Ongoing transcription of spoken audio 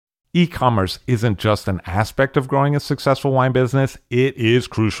E-commerce isn't just an aspect of growing a successful wine business, it is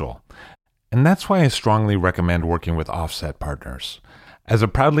crucial. And that's why I strongly recommend working with Offset Partners. As a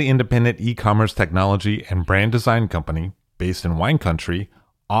proudly independent e-commerce technology and brand design company based in wine country,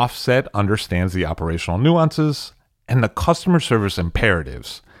 Offset understands the operational nuances and the customer service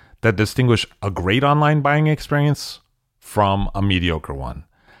imperatives that distinguish a great online buying experience from a mediocre one.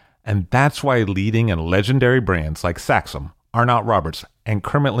 And that's why leading and legendary brands like Saxum, Arnott Roberts, and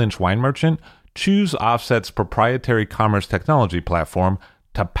Kermit Lynch Wine Merchant choose Offset's proprietary commerce technology platform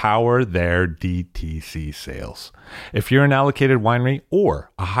to power their DTC sales. If you're an allocated winery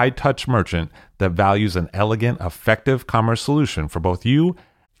or a high-touch merchant that values an elegant, effective commerce solution for both you,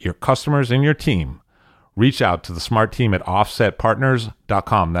 your customers, and your team, reach out to the smart team at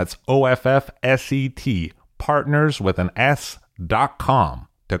offsetpartners.com. That's OFFSET, partners with an S.com,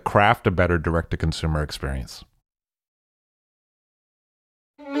 to craft a better direct-to-consumer experience.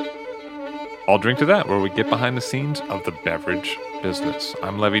 I'll drink to that, where we get behind the scenes of the beverage business.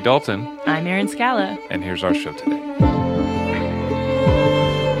 I'm Levi Dalton. I'm Erin Scala. And here's our show today.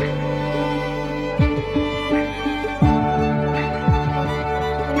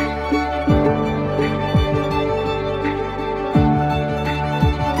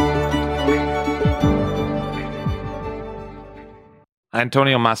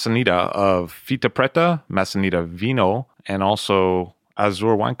 António Maçanita of Fita Preta, Maçanita Vino, and also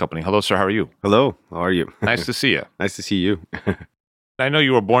Azur Wine Company. Hello, sir. How are you? Hello. How are you? Nice to see you. Nice to see you. I know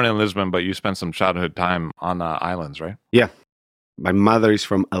you were born in Lisbon, but you spent some childhood time on the islands, right? Yeah. My mother is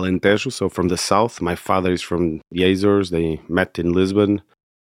from Alentejo, so from the south. My father is from the Azores. They met in Lisbon.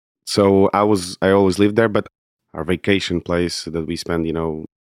 So I always lived there, but our vacation place that we spend, 2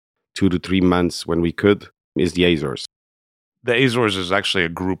 to 3 months when we could is the Azores. The Azores is actually a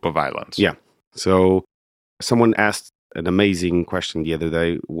group of islands. Yeah. So someone asked an amazing question the other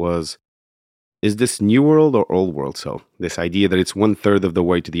day was, is this New World or Old World? So this idea that it's 1/3 of the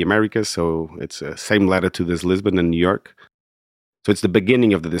way to the Americas, so it's the same latitude as Lisbon and New York. So it's the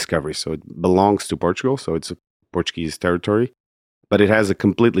beginning of the discovery. So it belongs to Portugal, so it's a Portuguese territory, but it has a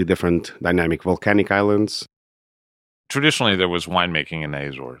completely different dynamic. Volcanic islands. Traditionally, there was winemaking in the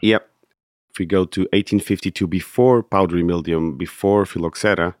Azores. Yep. If we go to 1852, before powdery mildium, before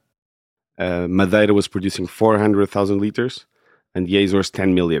phylloxera, Madeira was producing 400,000 liters and the Azores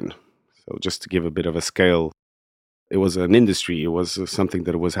 10 million. So just to give a bit of a scale, it was an industry. It was something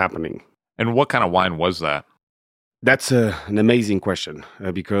that was happening. And what kind of wine was that? That's an amazing question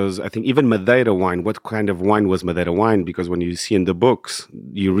because I think even Madeira wine, what kind of wine was Madeira wine? Because when you see in the books,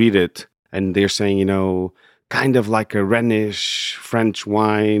 you read it and they're saying, kind of like a Rhenish French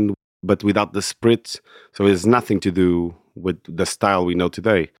wine, but without the spritz. So it has nothing to do with the style we know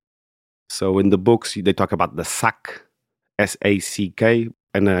today. So in the books, they talk about the sack, S-A-C-K,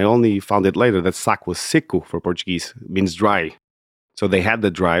 and I only found it later that sack was seco for Portuguese, means dry. So they had the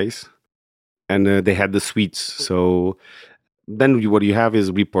dries and they had the sweets. So then what you have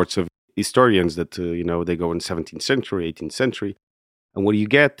is reports of historians that, they go in 17th century, 18th century. And what you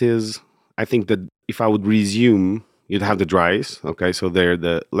get is, I think that if I would resume, you'd have the dries. Okay, so they're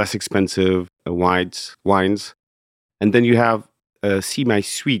the less expensive wines. And then you have a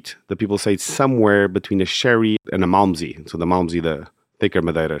semi-sweet that people say it's somewhere between a sherry and a malmsey. So the malmsey, the thicker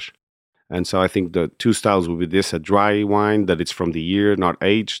Madeiras. And so I think the two styles would be this, a dry wine that it's from the year, not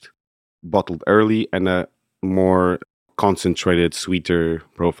aged, bottled early, and a more concentrated, sweeter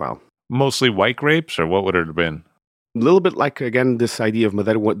profile. Mostly white grapes, or what would it have been? A little bit like, again, this idea of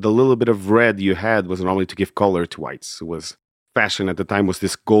Madeira, the little bit of red you had was normally to give color to whites. It was fashion at the time was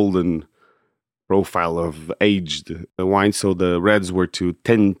this golden profile of aged wine, so the reds were to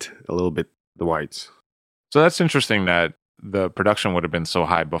tint a little bit the whites. So that's interesting that the production would have been so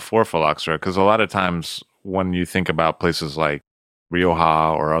high before phylloxera, because a lot of times when you think about places like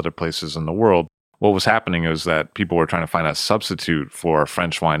Rioja or other places in the world, what was happening is that people were trying to find a substitute for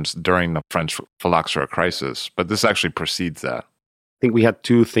French wines during the French phylloxera crisis, but this actually precedes that. I think we had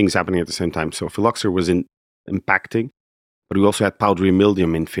two things happening at the same time. So phylloxera was impacting, but we also had powdery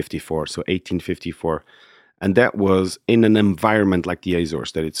mildium in 54, so 1854. And that was in an environment like the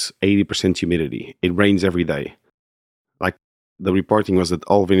Azores, that it's 80% humidity. It rains every day. Like the reporting was that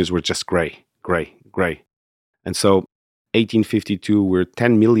all vineyards were just gray. And so 1852 were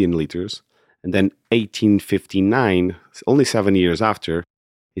 10 million liters. And then 1859, only 7 years after,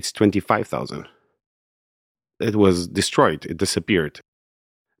 it's 25,000. It was destroyed. It disappeared.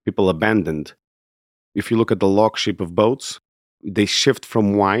 People abandoned. If you look at the log ship of boats, they shift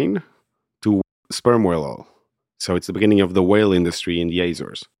from wine to sperm whale oil. So it's the beginning of the whale industry in the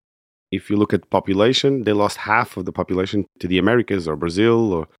Azores. If you look at population, they lost half of the population to the Americas or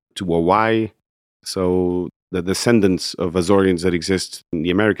Brazil or to Hawaii. So the descendants of Azorians that exist in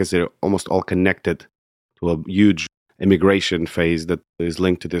the Americas, they're almost all connected to a huge immigration phase that is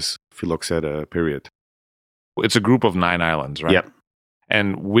linked to this phylloxera period. It's a group of 9 islands, right? Yeah.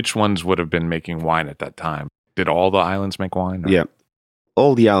 And which ones would have been making wine at that time? Did all the islands make wine? Or? Yeah.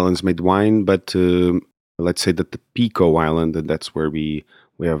 All the islands made wine, but let's say that the Pico Island, and that's where we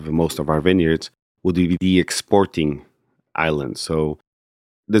have most of our vineyards, would be the exporting island. So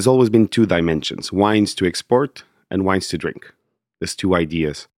there's always been 2 dimensions, wines to export and wines to drink. There's 2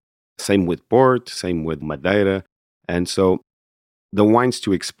 ideas. Same with port, same with Madeira. And so the wines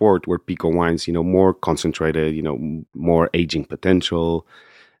to export were Pico wines, more concentrated, more aging potential.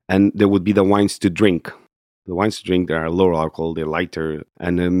 And there would be the wines to drink. The wines to drink, they are lower alcohol, they're lighter.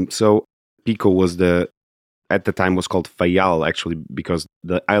 And so Pico was at the time was called Fayal, actually, because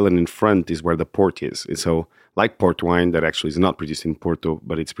the island in front is where the port is. And so like port wine that actually is not produced in Porto,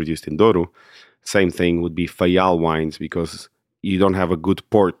 but it's produced in Douro, same thing would be Fayal wines because you don't have a good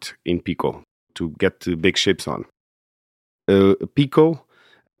port in Pico to get to big ships on. Pico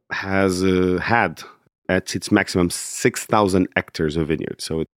has had at its maximum 6,000 hectares of vineyards.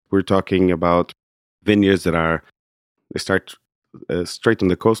 So we're talking about vineyards that they start straight on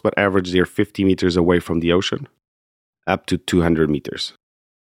the coast, but average they're 50 meters away from the ocean, up to 200 meters.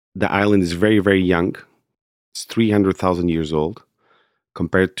 The island is very, very young. It's 300,000 years old,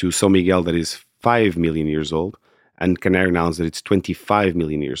 compared to São Miguel that is 5 million years old, and Canary Islands that it's 25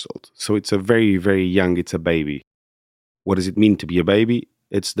 million years old. So it's a very, very young, it's a baby. What does it mean to be a baby?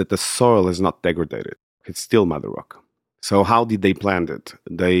 It's that the soil is not degraded. It's still mother rock. So how did they plant it?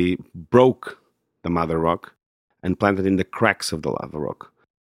 They broke the mother rock and planted in the cracks of the lava rock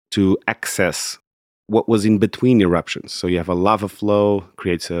to access what was in between eruptions. So you have a lava flow,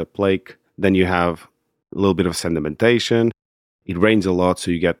 creates a plaque. Then you have a little bit of sedimentation. It rains a lot,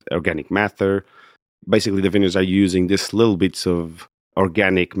 so you get organic matter. Basically, the vineyards are using these little bits of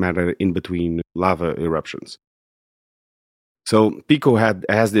organic matter in between lava eruptions. So Pico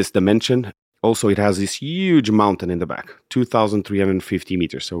has this dimension. Also, it has this huge mountain in the back, 2,350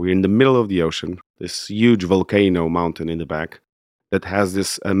 meters. So we're in the middle of the ocean, this huge volcano mountain in the back that has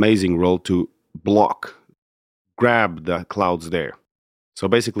this amazing role to grab the clouds there. So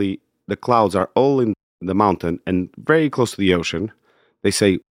basically, the clouds are all in the mountain and very close to the ocean. They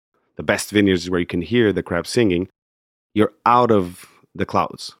say the best vineyards is where you can hear the crabs singing. You're out of the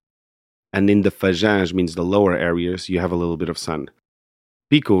clouds. And in the Fajange, means the lower areas, you have a little bit of sun.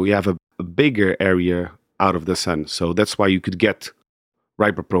 Pico, you have a bigger area out of the sun. So that's why you could get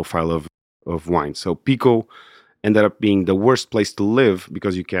riper profile of wine. So Pico ended up being the worst place to live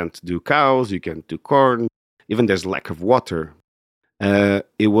because you can't do cows, you can't do corn, even there's lack of water.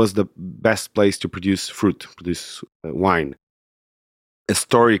 It was the best place to produce fruit, produce wine.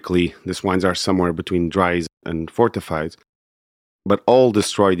 Historically, these wines are somewhere between dries and fortified, but all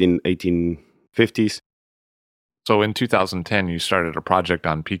destroyed in 1850s. So in 2010, you started a project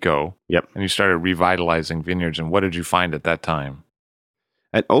on Pico. Yep. And you started revitalizing vineyards. And what did you find at that time?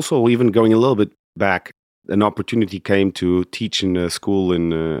 And also, even going a little bit back, an opportunity came to teach in a school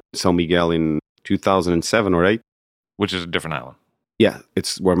in São Miguel in 2007 or 8. Which is a different island. Yeah,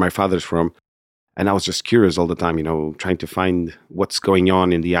 it's where my father's from. And I was just curious all the time, trying to find what's going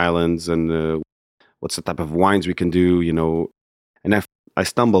on in the islands and what's the type of wines we can do, And I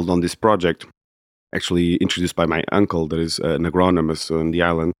stumbled on this project, actually introduced by my uncle, that is an agronomist on the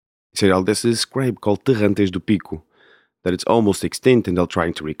island. He said, oh, there's this grape called Terrantes do Pico, that it's almost extinct and they're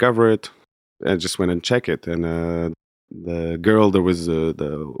trying to recover it. I just went and checked it. And the girl that was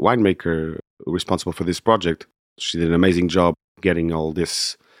the winemaker responsible for this project, she did an amazing job getting all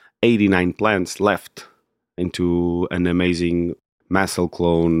this 89 plants left into an amazing Massel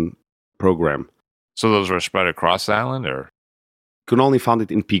clone program. So those were spread across the island, or? Could only find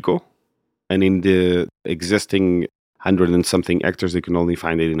it in Pico, and in the existing 100 and something hectares, they can only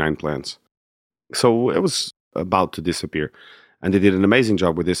find 89 plants. So it was about to disappear. And they did an amazing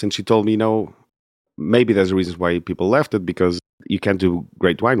job with this. And she told me, maybe there's a reason why people left it, because you can't do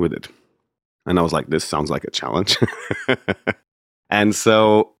great wine with it. And I was like, this sounds like a challenge. And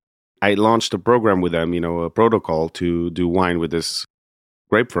so I launched a program with them, a protocol to do wine with this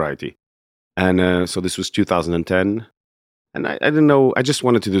grape variety. And so this was 2010. And I didn't know, I just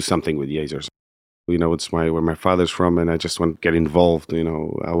wanted to do something with Yazers. It's where my father's from, and I just want to get involved.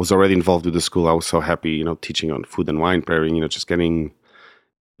 I was already involved with the school. I was so happy, teaching on food and wine pairing, just getting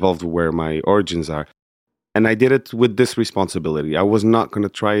involved where my origins are. And I did it with this responsibility. I was not going to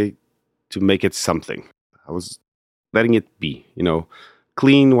try to make it something. I was letting it be,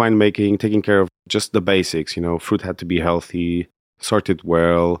 clean winemaking, taking care of just the basics. Fruit had to be healthy, sort it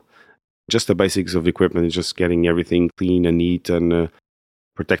well, just the basics of equipment, just getting everything clean and neat and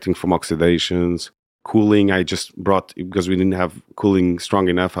protecting from oxidations. Cooling, I just brought, because we didn't have cooling strong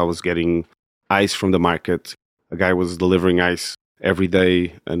enough, I was getting ice from the market. A guy was delivering ice every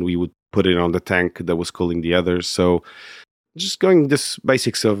day, and we would put it on the tank that was cooling the others. So just going this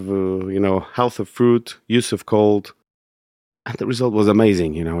basics of, health of fruit, use of cold. And the result was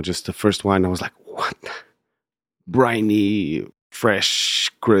amazing. Just the first wine, I was like, what? Briny,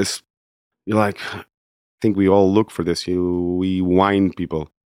 fresh, crisp. You're like, I think we all look for this. We wine people.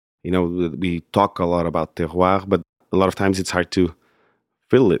 We talk a lot about terroir, but a lot of times it's hard to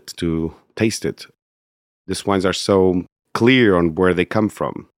feel it, to taste it. These wines are so clear on where they come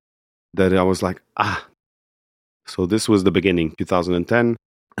from that I was like, So this was the beginning, 2010.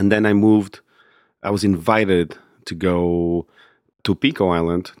 And then I was invited to go to Pico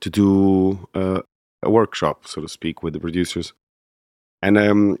Island to do a workshop, so to speak, with the producers.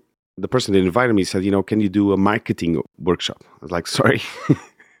 And the person that invited me said, can you do a marketing workshop? I was like, sorry,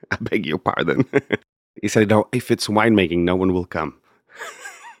 I beg your pardon. He said, no, if it's winemaking, no one will come.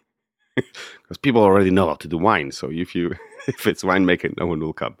 Because people already know how to do wine. So if it's winemaking, no one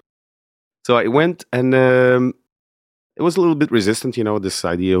will come. So I went, and it was a little bit resistant, this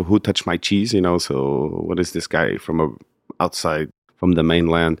idea of who touched my cheese, so what is this guy from outside, from the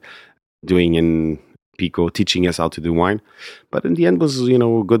mainland, doing in Pico, teaching us how to do wine. But in the end was,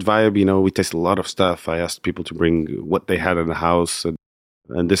 good vibe, we tasted a lot of stuff. I asked people to bring what they had in the house,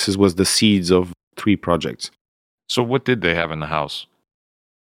 and this was the seeds of 3 projects. So what did they have in the house?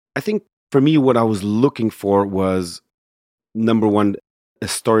 I think for me, what I was looking for was, number one,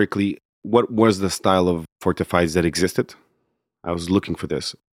 historically, what was the style of fortifieds that existed? I was looking for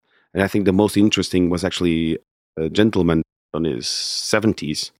this. And I think the most interesting was actually a gentleman on his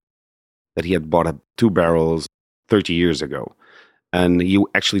 70s that he had bought 2 barrels 30 years ago. And he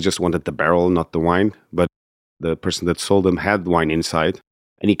actually just wanted the barrel, not the wine. But the person that sold him had wine inside,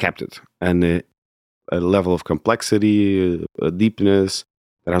 and he kept it. And a level of complexity, a deepness,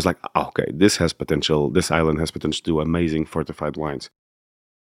 that I was like, okay, this has potential. This island has potential to do amazing fortified wines.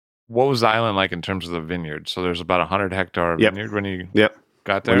 What was the island like in terms of the vineyard? So there's about 100-hectare vineyard when you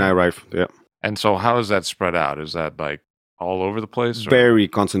got there? When I arrived, yeah. And so how is that spread out? Is that like all over the place? Or? Very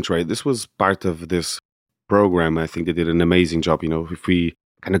concentrated. This was part of this program. I think they did an amazing job. If we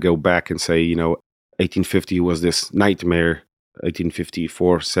kind of go back and say, 1850 was this nightmare,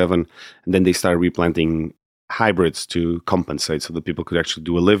 1854, 7, and then they started replanting hybrids to compensate so that people could actually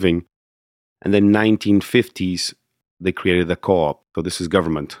do a living. And then 1950s, they created a co-op. So this is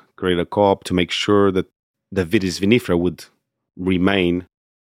government, created a co-op to make sure that the vitis vinifera would remain.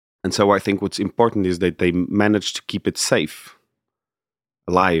 And so I think what's important is that they managed to keep it safe,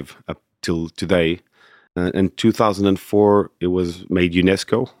 alive up till today. In 2004, it was made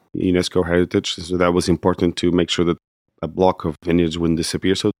UNESCO heritage. So that was important to make sure that a block of vineyards wouldn't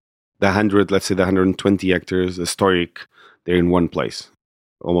disappear. So the 120 hectares, historic, they're in one place,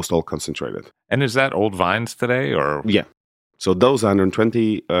 almost all concentrated. And is that old vines today, or? Yeah. So those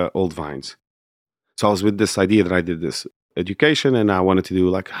 120 old vines. So I was with this idea that I did this education, and I wanted to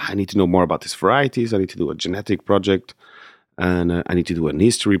do I need to know more about these varieties. I need to do a genetic project, and I need to do an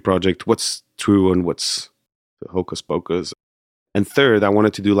history project. What's true and what's hocus pocus. And third, I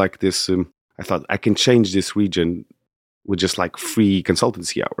wanted to do this. I thought I can change this region with just free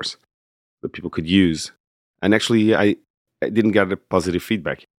consultancy hours that people could use. And actually, I didn't get a positive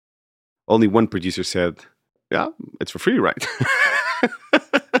feedback. Only one producer said, yeah, it's for free, right?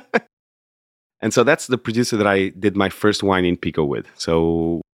 And so that's the producer that I did my first wine in Pico with.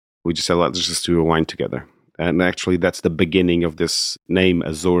 So we just said, let's just do a wine together. And actually, that's the beginning of this name,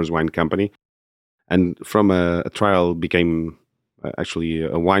 Azores Wine Company. And from a trial became actually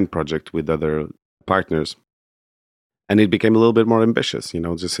a wine project with other partners. And it became a little bit more ambitious,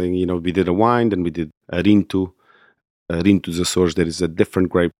 just saying, we did a wine, then we did a Rinto. Rinto Azores, that is a different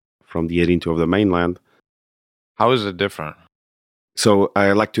grape from the Rinto of the mainland. How is it different? So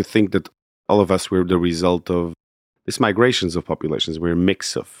I like to think that all of us were the result of these migrations of populations. We're a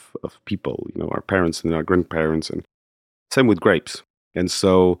mix of people, our parents and our grandparents, and same with grapes. And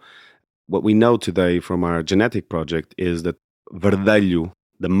so what we know today from our genetic project is that Verdelho,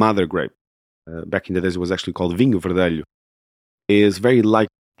 the mother grape, back in the days it was actually called Vinho Verdelho, is very likely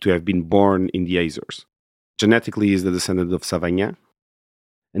to have been born in the Azores. Genetically is the descendant of Savagnin.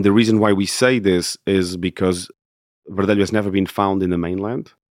 And the reason why we say this is because Verdelho has never been found in the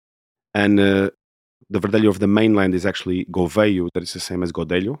mainland. And the Verdelho of the mainland is actually Gouveio, that is the same as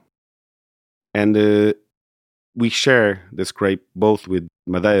Godelho. And we share this grape both with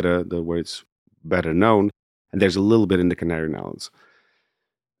Madeira, where it's better known, and there's a little bit in the Canary Islands.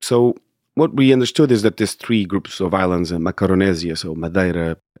 So what we understood is that these three groups of islands, Macaronesia, so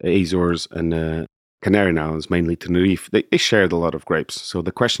Madeira, Azores, and Canary Islands, mainly Tenerife, they shared a lot of grapes. So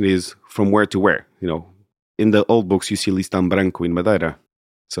the question is, from where to where? In the old books, you see Listão Branco in Madeira.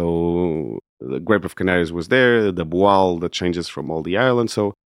 So the grape of Canaries was there, the Boal that changes from all the islands.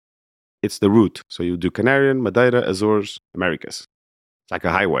 So it's the route. So you do Canarian, Madeira, Azores, Americas. It's like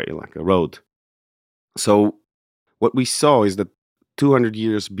a highway, like a road. So what we saw is that 200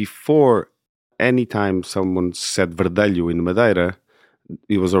 years before any time someone said Verdelho in Madeira,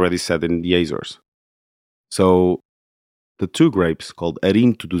 it was already said in the Azores. So the two grapes called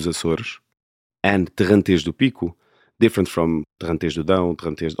Arinto dos Açores and Terrantez do Pico, different from Terrantez do Dão,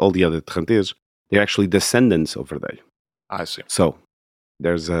 Terrantez, all the other Terrantez, they're actually descendants of Verdelho. I see. So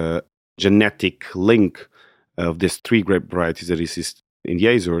there's a genetic link of these three grape varieties that exist in the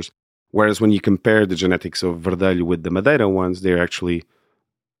Azores, whereas when you compare the genetics of Verdelho with the Madeira ones, they're actually,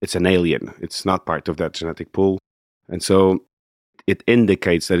 it's an alien. It's not part of that genetic pool. And so it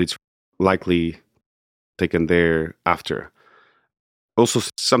indicates that it's likely taken there after. Also,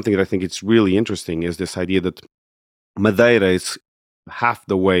 something that I think it's really interesting is this idea that Madeira is half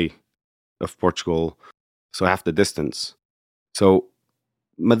the way of Portugal, so half the distance. So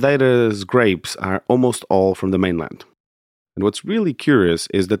Madeira's grapes are almost all from the mainland. And what's really curious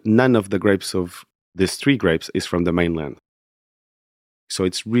is that none of the grapes of these three grapes is from the mainland. So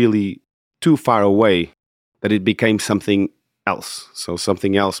it's really too far away that it became something else. So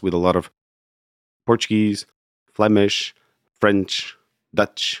something else with a lot of Portuguese, Flemish, French,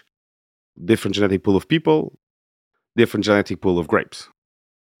 Dutch, different genetic pool of people, different genetic pool of grapes.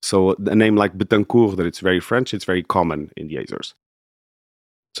 So a name like Betancourt, that it's very French, it's very common in the Azores.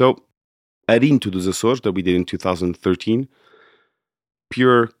 So Arinto dos Açores, that we did in 2013,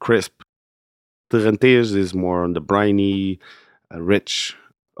 pure, crisp. Terrantez is more on the briny, rich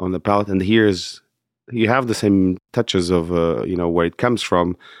on the palate, and here is you have the same touches of where it comes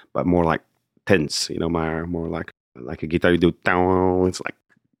from, but more like tense, more like a guitar you do. It's like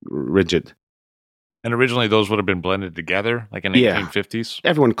rigid. And originally those would have been blended together, like in 1850s?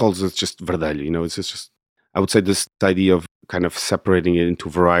 Everyone calls it just Verdelho, it's just, I would say this idea of kind of separating it into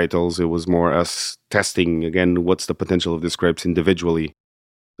varietals, it was more us testing, again, what's the potential of these grapes individually.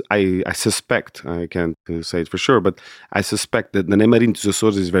 I suspect, I can't say it for sure, but I suspect that the name Arinto dos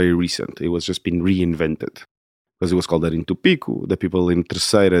Açores is very recent. It was just been reinvented. Because it was called Arinto Pico. The people in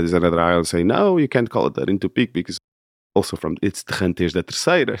Terceira, there's another island, say, no, you can't call it Arinto Pico because also from it's Terrantez da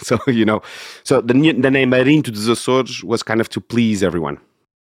Terceira. So, so the name Arinto dos Açores was kind of to please everyone.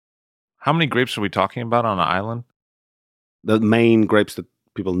 How many grapes are we talking about on an island? The main grapes that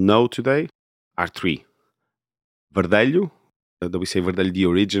people know today are three. Verdelho, that we say Verdelho, the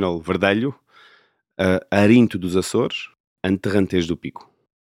original Verdelho, Arinto dos Açores, and Terrantez do Pico.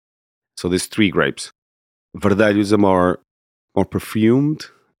 So there's three grapes. Verdelho is a more perfumed,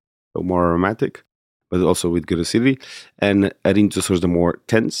 more aromatic, but also with good acidity. And Arinto dos Açores, the more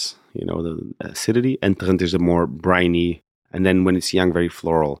tense, the acidity, and Terrantez the more briny, and then when it's young, very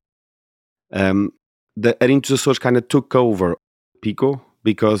floral. The Arinto dos Açores kind of took over Pico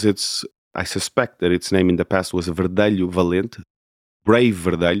because I suspect that its name in the past was Verdelho Valente, brave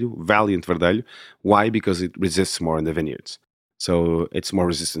Verdelho, valiant Verdelho. Why? Because it resists more in the vineyards. So it's more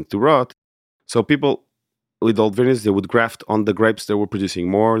resistant to rot. So people with old vineyards, they would graft on the grapes that were producing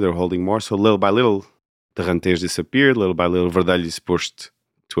more, they're holding more. So little by little, Terrantez disappeared. Little by little, Verdelho is pushed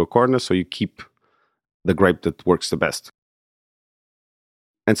to a corner. So you keep the grape that works the best.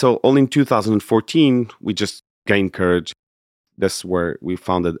 And so only in 2014, we just gained courage. That's where we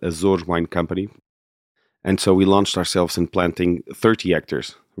founded Azores Wine Company. And so we launched ourselves in planting 30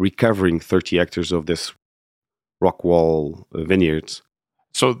 hectares, recovering 30 hectares of this rock wall vineyards.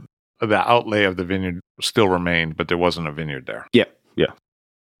 So the outlay of the vineyard still remained, but there wasn't a vineyard there. Yeah.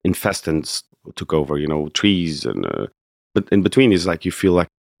 Infestants took over, trees. But in between is like you feel like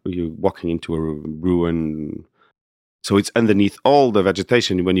you're walking into a ruin. So it's underneath all the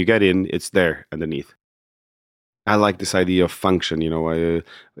vegetation. When you get in, it's there underneath. I like this idea of function.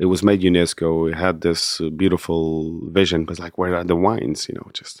 It was made UNESCO. It had this beautiful vision, but like, where are the wines?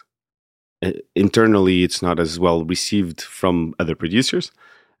 Just internally, it's not as well received from other producers.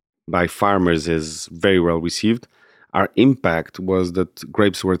 By farmers, is very well received. Our impact was that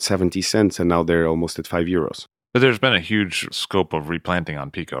grapes were at 70 cents, and now they're almost at €5. But there's been a huge scope of replanting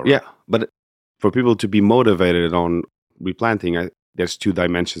on Pico, right? Yeah, but for people to be motivated on replanting, there's two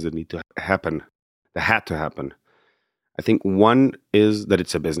dimensions that need to happen. That had to happen. I think one is that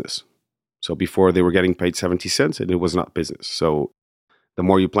it's a business. So before they were getting paid 70 cents and it was not business. So the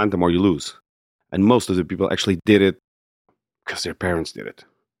more you plant, the more you lose. And most of the people actually did it because their parents did it.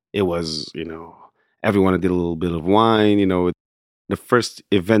 It was, everyone did a little bit of wine. The first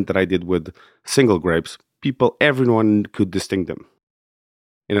event that I did with single grapes, everyone could distinct them.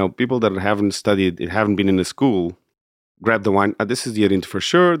 People that haven't studied, haven't been in a school, grab the wine. This is the Oriente for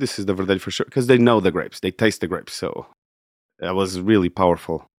sure. This is the Verdade for sure. Because they know the grapes. They taste the grapes. So that was really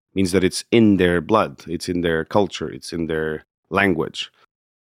powerful. Means that it's in their blood. It's in their culture. It's in their language.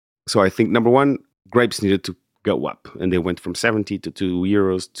 So I think, number one, grapes needed to go up. And they went from 70 to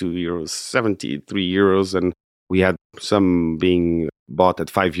 €2, €2, 70, €3. And we had some being bought at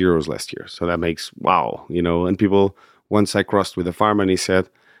 €5 last year. So that makes, wow, And people, once I crossed with a farmer and he said,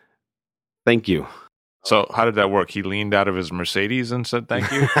 thank you. So how did that work? He leaned out of his Mercedes and said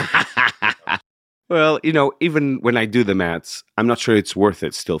thank you? Well, even when I do the maths, I'm not sure it's worth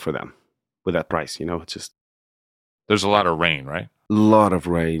it still for them with that price. It's just... There's a lot of rain, right? A lot of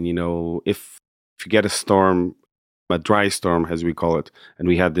rain. If you get a storm, a dry storm, as we call it, and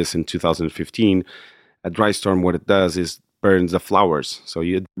we had this in 2015, a dry storm, what it does is burns the flowers. So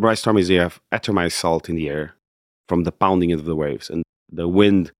dry storm is you have atomized salt in the air from the pounding of the waves, and the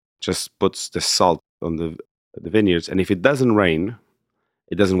wind just puts the salt on the vineyards. And if it doesn't rain,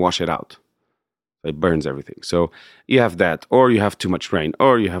 it doesn't wash it out. It burns everything. So you have that, or you have too much rain,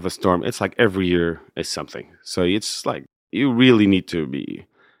 or you have a storm. It's like every year is something. So it's like you really need to be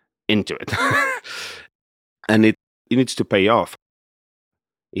into it. And it needs to pay off.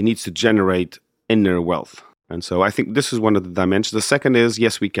 It needs to generate inner wealth. And so I think this is one of the dimensions. The second is,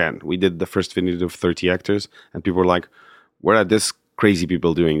 yes, we can. We did the first vineyard of 30 hectares, and people were like, what are these crazy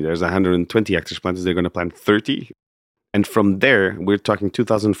people doing? There's 120 hectares planted. They're going to plant 30. And from there, we're talking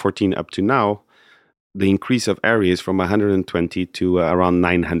 2014 up to now, the increase of area is from 120 to around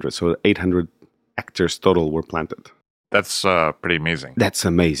 900. So 800 hectares total were planted. That's pretty amazing. That's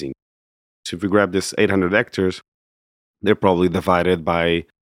amazing. So if we grab this 800 hectares, they're probably divided by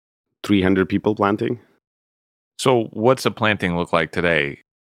 300 people planting. So what's a planting look like today?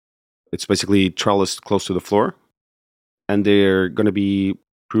 It's basically trellised close to the floor. And they're going to be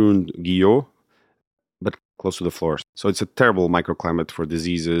pruned guillot, but close to the floor. So it's a terrible microclimate for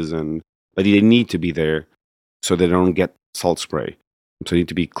diseases, but they need to be there so they don't get salt spray. So you need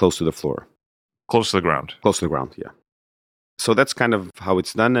to be close to the floor. Close to the ground. Close to the ground, yeah. So that's kind of how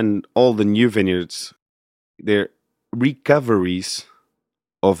it's done. And all the new vineyards, they're recoveries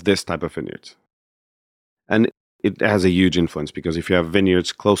of this type of vineyards. And it has a huge influence because if you have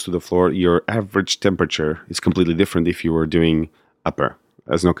vineyards close to the floor, your average temperature is completely different if you were doing upper.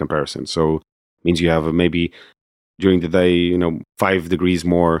 There's no comparison. So it means you have maybe during the day, 5 degrees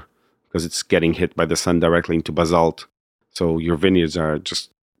more because it's getting hit by the sun directly into basalt. So your vineyards are just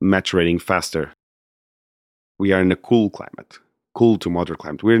maturating faster. We are in a cool climate, cool to moderate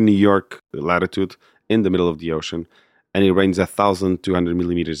climate. We're in New York latitude in the middle of the ocean, and it rains 1,200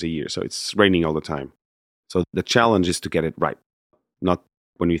 millimeters a year. So it's raining all the time. So the challenge is to get it right. Not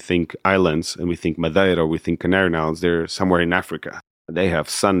when we think islands and we think Madeira or we think Canary Islands, they're somewhere in Africa. They have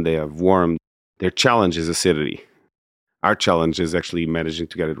sun, they have warm. Their challenge is acidity. Our challenge is actually managing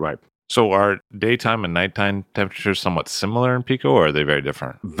to get it right. So are daytime and nighttime temperatures somewhat similar in Pico, or are they very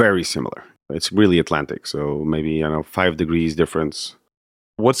different? Very similar. It's really Atlantic. So maybe, 5 degrees difference.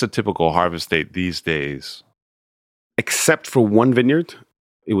 What's a typical harvest date these days? Except for one vineyard,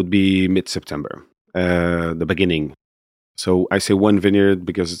 it would be mid-September. The beginning. So I say one vineyard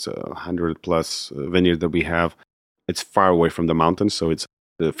because it's 100 plus vineyard that we have. It's far away from the mountains. So it's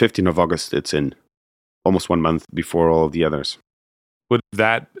the 15th of August, it's in almost 1 month before all of the others. Would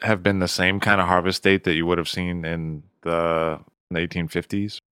that have been the same kind of harvest date that you would have seen in the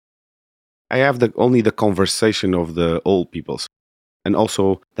 1850s? I have only the conversation of the old peoples and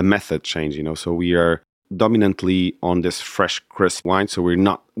also the method change, So we are dominantly on this fresh, crisp wine. So we're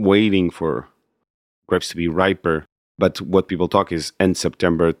not waiting for grapes to be riper, but what people talk is end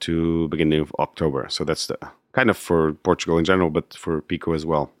September to beginning of October. So that's the kind of for Portugal in general, but for Pico as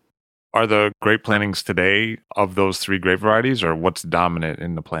well. Are the grape plantings today of those 3 grape varieties, or what's dominant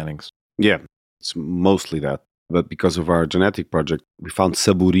in the plantings? Yeah, it's mostly that. But because of our genetic project, we found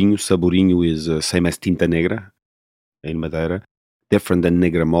Saborinho. Saborinho is same as Tinta Negra in Madeira, different than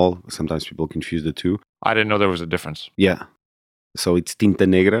Negra Mol. Sometimes people confuse the two. I didn't know there was a difference. Yeah. So it's Tinta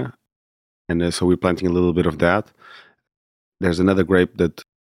Negra. And so we're planting a little bit of that. There's another grape that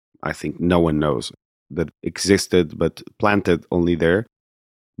I think no one knows that existed, but planted only there,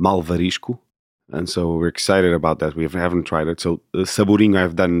 Malvarisco. And so we're excited about that. We haven't tried it. So Saborinho,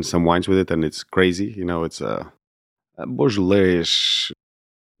 I've done some wines with it, and it's crazy. It's a Beaujolais.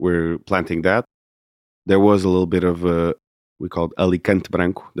 We're planting that. There was a little bit of we call it Alicante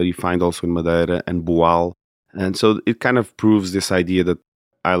Branco, that you find also in Madeira and Boal. And so it kind of proves this idea that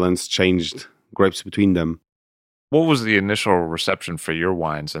islands changed grapes between them. What was the initial reception for your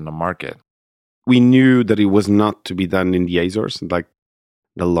wines in the market? We knew that it was not to be done in the Azores. Like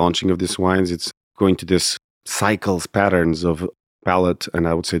the launching of these wines, it's going to this cycles, patterns of palate. And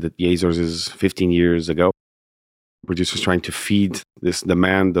I would say that the Azores is 15 years ago. Producers trying to feed this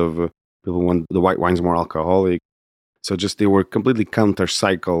demand of people want the white wines more alcoholic. So just they were completely counter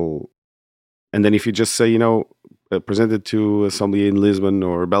cycle. And then if you just say, present it to somebody in Lisbon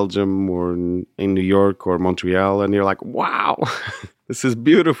or Belgium or in New York or Montreal, and you're like, wow, this is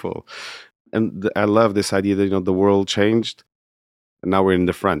beautiful. And I love this idea that, the world changed and now we're in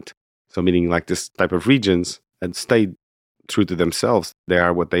the front. So meaning like this type of regions and stayed true to themselves. They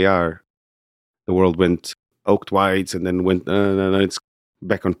are what they are. The world went oaked whites and then went, it's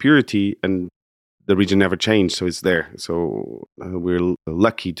back on purity, and the region never changed. So it's there. So we're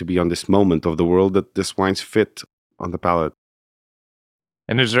lucky to be on this moment of the world that this wines fit on the palate.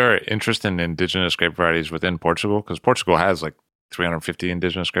 And is there interest in indigenous grape varieties within Portugal? Because Portugal has like 350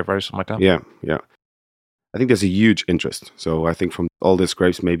 indigenous grape varieties, something like that. Yeah. I think there's a huge interest. So I think from all these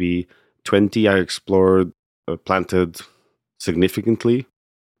grapes, maybe 20 I explored, planted significantly.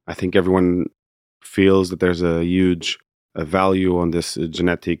 I think everyone feels that there's a huge value on this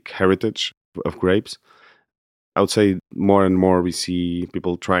genetic heritage of grapes. I would say more and more we see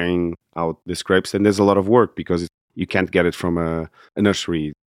people trying out these grapes, and there's a lot of work because you can't get it from a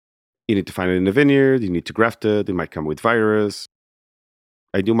nursery. You need to find it in a vineyard, you need to graft it, it might come with virus.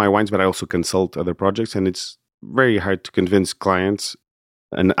 I do my wines, but I also consult other projects, and it's very hard to convince clients.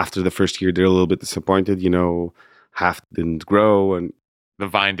 And after the first year, they're a little bit disappointed, half didn't grow and the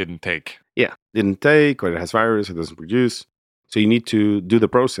vine didn't take. Yeah, didn't take, or it has virus, it doesn't produce. So you need to do the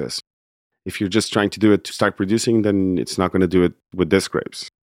process. If you're just trying to do it to start producing, then it's not going to do it with this grapes.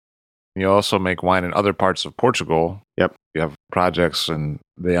 You also make wine in other parts of Portugal. Yep. You have projects in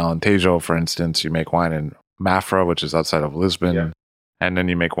the Alentejo, for instance. You make wine in Mafra, which is outside of Lisbon. Yeah. And then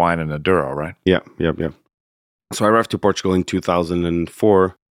you make wine in Douro, right? Yeah. So I arrived to Portugal in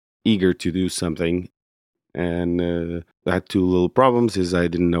 2004, eager to do something. And I had two little problems. Is I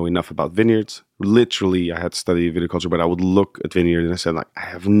didn't know enough about vineyards. Literally, I had studied viticulture, but I would look at vineyard and I said, I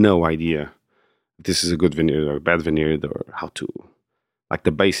have no idea if this is a good vineyard or a bad vineyard, or how to, like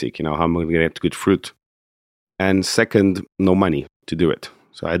the basic, how am I going to get good fruit? And second, no money to do it.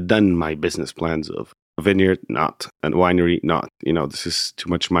 So I had done my business plans of a vineyard, not, and winery, not. This is too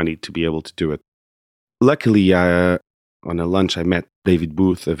much money to be able to do it. Luckily, on a lunch, I met David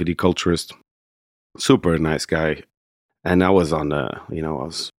Booth, a viticulturist. Super nice guy. And I was on I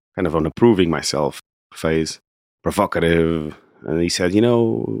was kind of on a proving myself phase, provocative. And he said,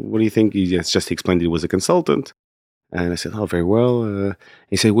 what do you think? He just explained he was a consultant. And I said, oh, very well.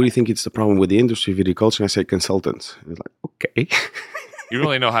 He said, what do you think it's the problem with the industry, viticulture? And I said, consultants. He was like, okay. You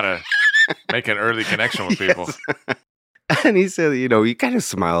really know how to make an early connection with people. And he said, he kind of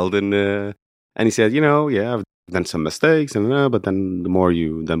smiled and he said, yeah, I've done some mistakes, but then the more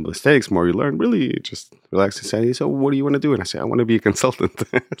you done mistakes, more you learn. Really, just relax and say, so what do you want to do? And I said, I want to be a consultant.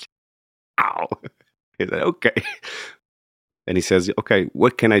 Ow. He said, okay. And he says, okay,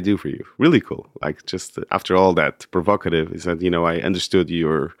 what can I do for you? Really cool. Like just after all that, provocative. He said, I understood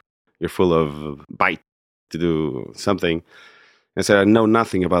you're full of bite to do something. I said, I know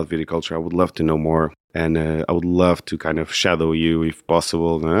nothing about viticulture. I would love to know more. And I would love to kind of shadow you if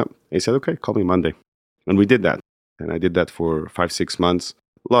possible. And he said, okay, call me Monday. And we did that. And I did that for 5-6 months.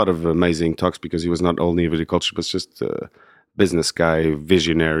 A lot of amazing talks because he was not only a viticulture, but just a business guy,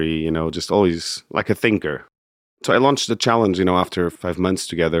 visionary, just always like a thinker. So I launched the challenge, after 5 months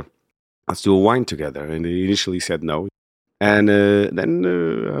together. Let's do a wine together. And he initially said no. And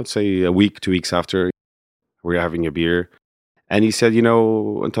then I'd say a week, 2 weeks after, we were having a beer. And he said,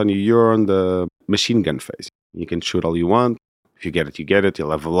 António, you're on the machine gun phase. You can shoot all you want. If you get it, you get it.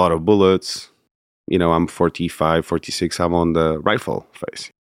 You'll have a lot of bullets. I'm 45, 46. I'm on the rifle phase.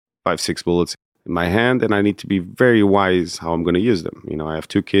 5-6 bullets in my hand. And I need to be very wise how I'm going to use them. I have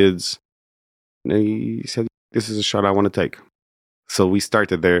 2 kids. And he said, this is a shot I want to take. So we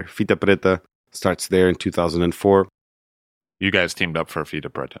started there. Fita Preta starts there in 2004. You guys teamed up for Fita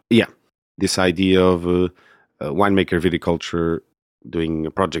Preta. Yeah. This idea of winemaker viticulture doing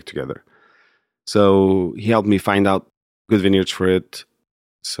a project together. So he helped me find out good vineyards for it.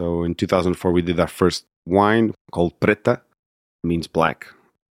 So in 2004, we did our first wine called Preta, means black.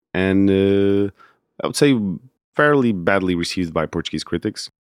 And I would say fairly badly received by Portuguese critics.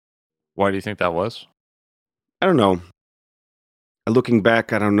 Why do you think that was? I don't know. Looking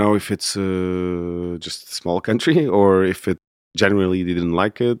back, I don't know if it's just a small country or if it generally didn't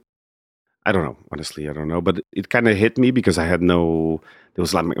like it. I don't know. Honestly, I don't know. But it kind of hit me because I had no. It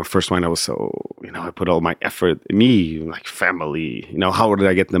was like my first wine. I was so, I put all my effort, me, like family. How did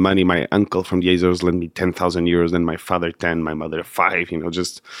I get the money? My uncle from the Azores lent me 10,000 euros, then my father 10, my mother 5.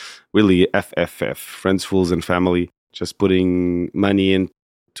 Just really FFF, friends, fools, and family. Just putting money in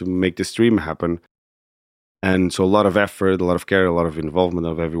to make this dream happen. And so a lot of effort, a lot of care, a lot of involvement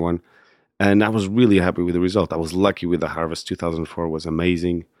of everyone. And I was really happy with the result. I was lucky with the harvest. 2004 was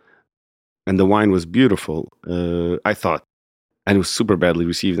amazing. And the wine was beautiful, I thought. And it was super badly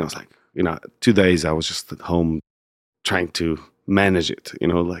received. And I was like, 2 days I was just at home trying to manage it,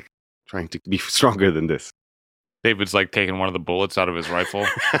 like trying to be stronger than this. David's like taking one of the bullets out of his rifle.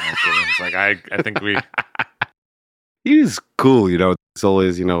 It's like, I think we... It is cool, It's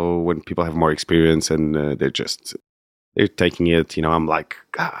always, when people have more experience and they're taking it, I'm like,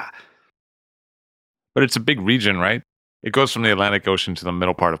 ah. But it's a big region, right? It goes from the Atlantic Ocean to the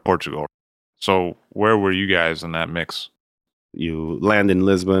middle part of Portugal. So where were you guys in that mix? You land in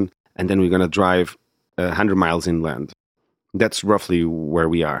Lisbon, and then we're going to drive 100 miles inland. That's roughly where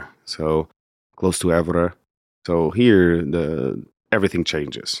we are. So close to Évora. So here, everything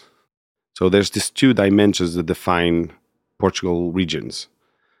changes. So there's these two dimensions that define Portugal regions.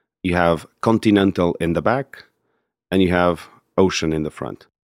 You have continental in the back, and you have ocean in the front.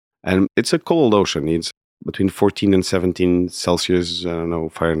 And it's a cold ocean. It's between 14 and 17 Celsius, I don't know,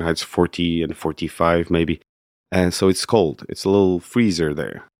 Fahrenheit's 40 and 45 maybe. And so it's cold. It's a little freezer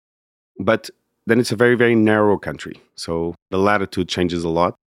there. But then it's a very, very narrow country. So the latitude changes a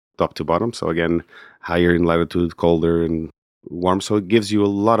lot, top to bottom. So again, higher in latitude, colder and warm. So it gives you a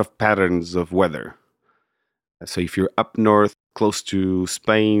lot of patterns of weather. So if you're up north, close to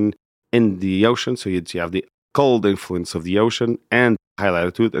Spain, in the ocean, so you have the cold influence of the ocean and high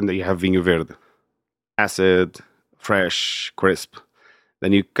latitude, and then you have Vinho Verde. Acid, fresh, crisp.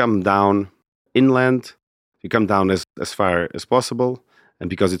 Then you come down inland, you come down as far as possible. And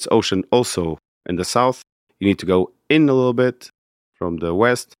because it's ocean also in the south, you need to go in a little bit from the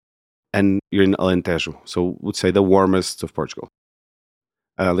west, and you're in Alentejo. So would say the warmest of Portugal.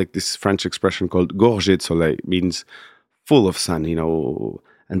 Like this French expression called gorgé de soleil, means full of sun,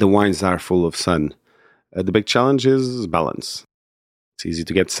 and the wines are full of sun. The big challenge is balance. It's easy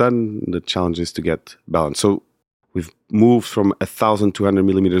to get sun. The challenge is to get balance. So we've moved from 1,200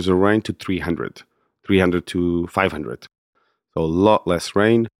 millimeters of rain to 300 to 500. So a lot less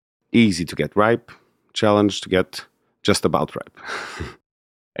rain, easy to get ripe, challenge to get just about ripe.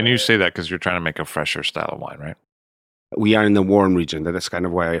 And you say that because you're trying to make a fresher style of wine, right? We are in the warm region. That's kind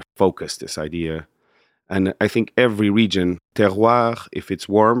of why I focus this idea. And I think every region, terroir, if it's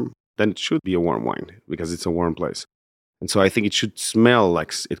warm, then it should be a warm wine because it's a warm place. And so I think it should smell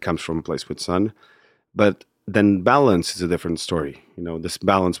like it comes from a place with sun. But then balance is a different story. This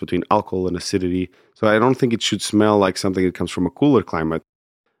balance between alcohol and acidity. So I don't think it should smell like something that comes from a cooler climate.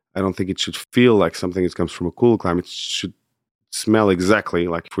 I don't think it should feel like something that comes from a cool climate. It should smell exactly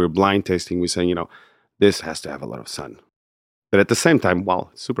like if we're blind tasting, we're saying, this has to have a lot of sun. But at the same time,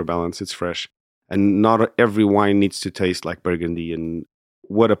 it's super balanced, it's fresh. And not every wine needs to taste like Burgundy. And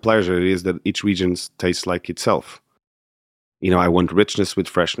what a pleasure it is that each region tastes like itself. I want richness with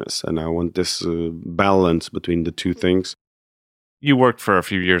freshness, and I want this balance between the two things. You worked for a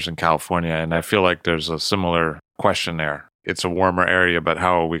few years in California, and I feel like there's a similar question there. It's a warmer area, but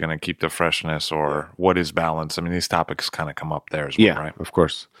how are we going to keep the freshness, or what is balance? I mean, these topics kind of come up there as well, right? Yeah, of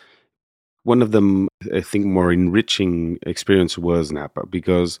course. One of them, I think, more enriching experience was Napa,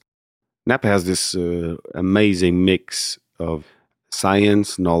 because Napa has this amazing mix of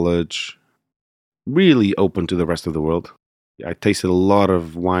science, knowledge, really open to the rest of the world. I tasted a lot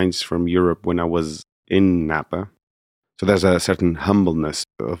of wines from Europe when I was in Napa. So there's a certain humbleness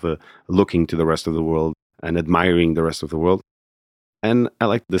of looking to the rest of the world and admiring the rest of the world. And I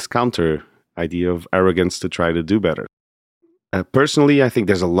like this counter idea of arrogance to try to do better. Personally, I think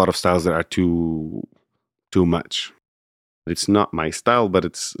there's a lot of styles that are too much. It's not my style, but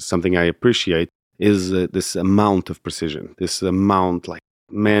it's something I appreciate, is this amount of precision, this amount, like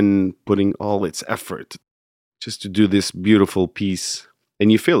men putting all its effort just to do this beautiful piece.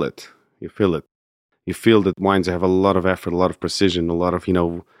 And you feel it. You feel it. You feel that wines have a lot of effort, a lot of precision, a lot of,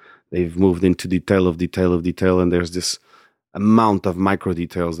 they've moved into detail of detail of detail. And there's this amount of micro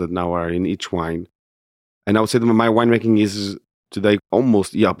details that now are in each wine. And I would say that my winemaking is today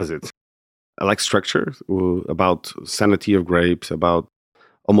almost the opposite. I like structure, about sanity of grapes, about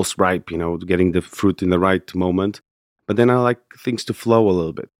almost ripe, getting the fruit in the right moment. But then I like things to flow a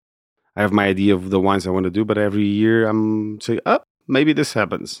little bit. I have my idea of the wines I want to do, but every year I'm saying, maybe this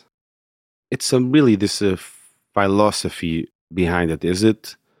happens. It's really this philosophy behind it? Is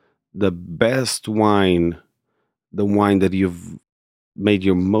it the best wine, the wine that you've made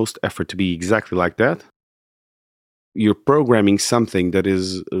your most effort to be exactly like that? You're programming something that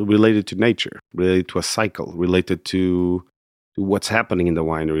is related to nature, related to a cycle, related to what's happening in the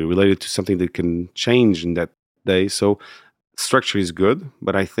winery, related to something that can change in that day. So structure is good,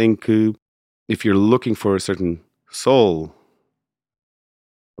 but I think if you're looking for a certain soul,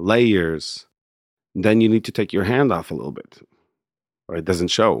 layers, then you need to take your hand off a little bit, or it doesn't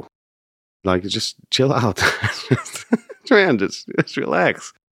show. Like, just chill out. Man, just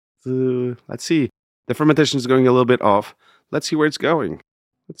relax. Let's see. The fermentation is going a little bit off. Let's see where it's going.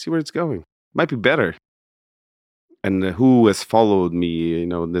 Let's see where it's going. Might be better. And who has followed me,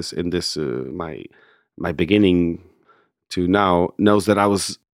 in this my beginning to now knows that I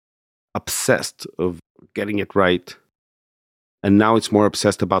was obsessed of getting it right, and now it's more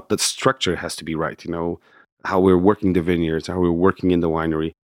obsessed about the structure has to be right. How we're working the vineyards, how we're working in the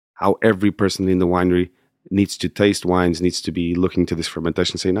winery, how every person in the winery needs to taste wines, needs to be looking to this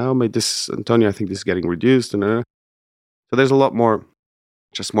fermentation, saying, "Oh, mate, this Antonio, I think this is getting reduced," and so there's a lot more,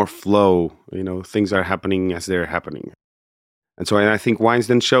 just more flow. Things are happening as they're happening, and I think wines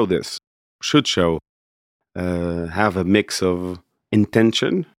then show this, should show, have a mix of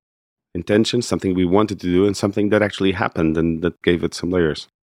intention, something we wanted to do, and something that actually happened and that gave it some layers.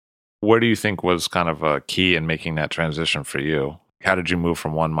 What do you think was kind of a key in making that transition for you? How did you move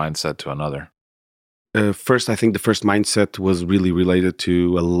from one mindset to another? First, I think the first mindset was really related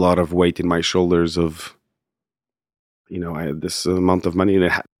to a lot of weight in my shoulders of, I had this amount of money and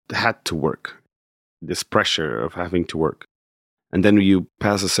it had to work. This pressure of having to work. And then you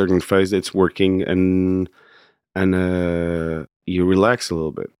pass a certain phase, it's working, and you relax a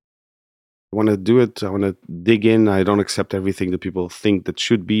little bit. I want to do it. I want to dig in. I don't accept everything that people think that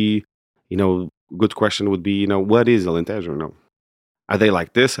should be. Good question would be, what is Alentejo? Are they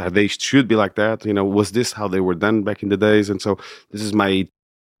like this? Are they should be like that? Was this how they were done back in the days? And so this is my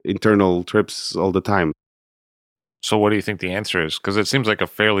internal trips all the time. So what do you think the answer is? Because it seems like a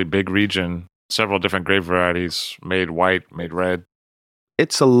fairly big region, several different grape varieties, made white, made red.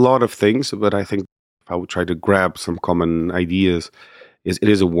 It's a lot of things, but I think if I would try to grab some common ideas, it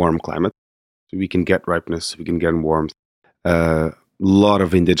is a warm climate. So we can get ripeness, we can get warmth. A lot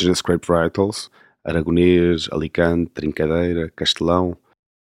of indigenous grape varietals, Aragonês, Alicante, Trincadeira, Castelão.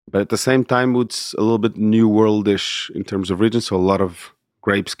 But at the same time, it's a little bit new worldish in terms of region. So a lot of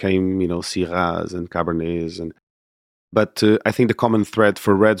grapes came, Syrahs and Cabernets. But I think the common thread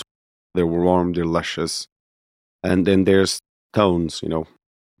for reds, they're warm, they're luscious. And then there's tones,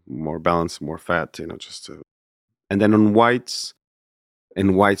 more balance, more fat, and then on whites,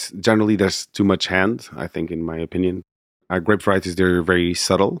 generally there's too much hand, I think, in my opinion. Our grape varieties, they're very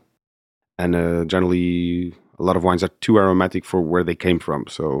subtle, and generally a lot of wines are too aromatic for where they came from,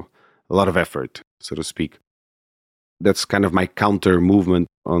 so a lot of effort, so to speak. That's kind of my counter movement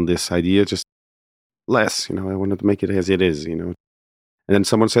on this idea, just less, I wanted to make it as it is, and then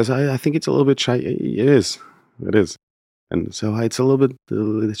someone says, I think it's a little bit shy. It is. And so it's a little bit,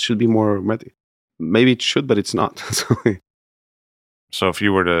 it should be more aromatic. Maybe it should, but it's not. So if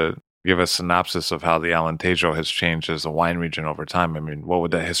you were to give a synopsis of how the Alentejo has changed as a wine region over time, I mean, what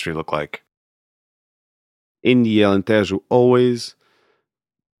would that history look like? In the Alentejo, always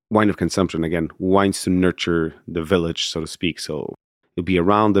wine of consumption. Again, wines to nurture the village, so to speak. So it'll be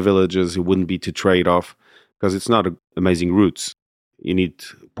around the villages. It wouldn't be to trade off because it's not amazing roots. You need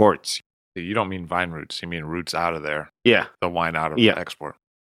ports. You don't mean vine roots. You mean roots out of there. Yeah. The wine out of export.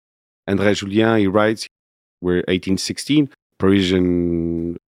 André Julien, he writes, we're 1816,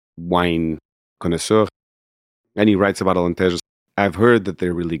 Parisian wine connoisseur. And he writes about Alentejo. I've heard that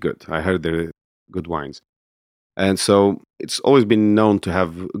they're really good. I heard they're good wines. And so it's always been known to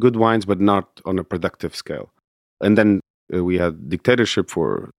have good wines, but not on a productive scale. And then we had dictatorship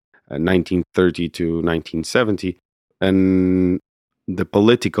for 1930 to 1970. And the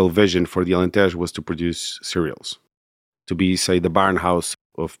political vision for the Alentejo was to produce cereals, to be, say, the barn house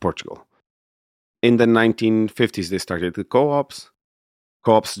of Portugal. In the 1950s, they started the co-ops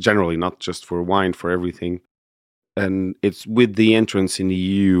generally, not just for wine, for everything. And it's with the entrance in the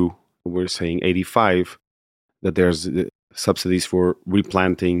EU, we're saying 85, that there's subsidies for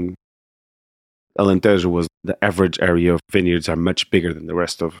replanting. Alentejo was the average area of vineyards are much bigger than the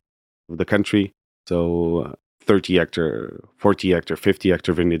rest of the country. So 30 hectare, 40 hectare, 50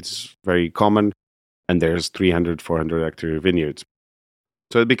 hectare vineyards very common. And there's 300, 400 hectare vineyards.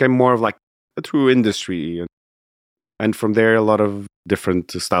 So it became more of like a true industry. And from there, a lot of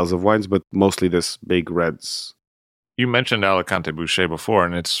different styles of wines, but mostly this big reds. You mentioned Alicante Bouschet before,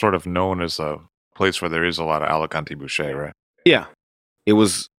 and it's sort of known as a place where there is a lot of Alicante Bouschet, right? Yeah, it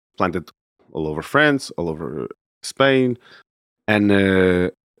was planted all over France, all over Spain, and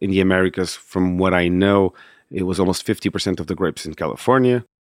in the Americas. From what I know, it was almost 50% of the grapes in California.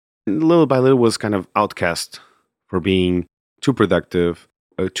 And little by little, was kind of outcast for being too productive,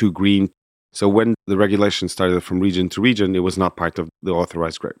 too green. So when the regulation started from region to region, it was not part of the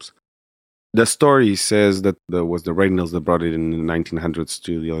authorized grapes. The story says that there was the Reynolds that brought it in the 1900s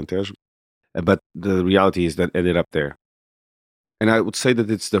to the Alentejo, but the reality is that it ended up there. And I would say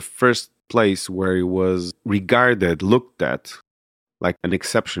that it's the first place where it was regarded, looked at like an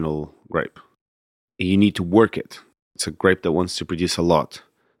exceptional grape. You need to work it. It's a grape that wants to produce a lot,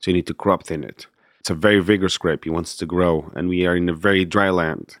 so you need to crop thin it. It's a very vigorous grape. It wants to grow, and we are in a very dry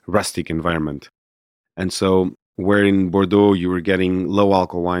land, rustic environment. And so, where in Bordeaux you were getting low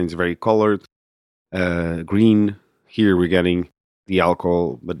alcohol wines, very colored, green. Here we're getting the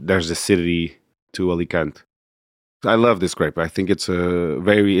alcohol, but there's acidity to Alicante. I love this grape. I think it's a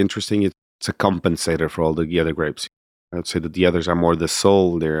very interesting. It's a compensator for all the other grapes. I would say that the others are more the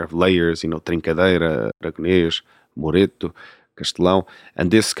soul. They have layers, Trincadeira, Aragonês, Moreto, Castelão,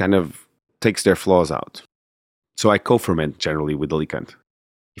 and this kind of takes their flaws out. So I co-ferment generally with Alicante.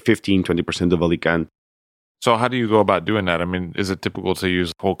 15-20% of Alicante. So how do you go about doing that? I mean, is it typical to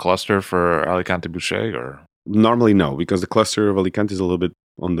use whole cluster for Alicante Bouschet or? Normally, no, because the cluster of Alicante is a little bit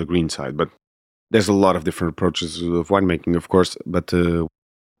on the green side, but there's a lot of different approaches of winemaking, of course, but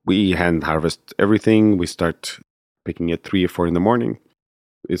we hand harvest everything. We start picking at 3 or 4 in the morning.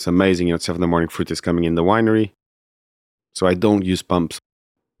 It's amazing. At 7 in the morning, fruit is coming in the winery. So I don't use pumps.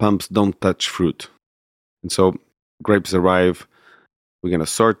 Pumps don't touch fruit. And so grapes arrive. We're going to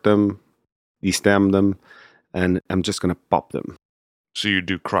sort them, destem them, and I'm just going to pop them. So you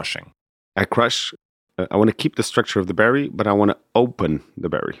do crushing. I crush. I want to keep the structure of the berry, but I want to open the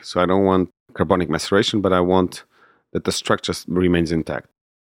berry. So I don't want carbonic maceration, but I want that the structure remains intact.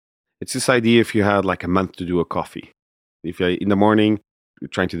 It's this idea if you had like a month to do a coffee. If you in the morning, you're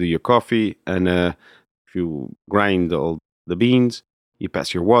trying to do your coffee, and if you grind all the beans, you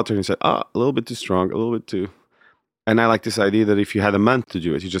pass your water and you say, a little bit too strong, a little bit too. And I like this idea that if you had a month to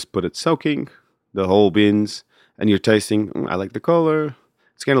do it, you just put it soaking, the whole beans, and you're tasting, I like the color.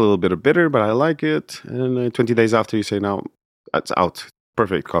 It's getting a little bit of bitter, but I like it. And 20 days after, you say, now, that's out.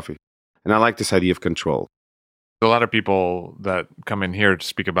 Perfect coffee. And I like this idea of control. A lot of people that come in here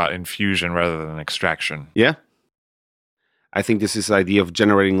speak about infusion rather than extraction. Yeah. I think this is the idea of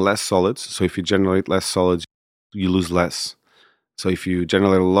generating less solids. So if you generate less solids, you lose less. So if you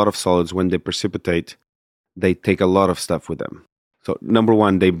generate a lot of solids, when they precipitate, they take a lot of stuff with them. So number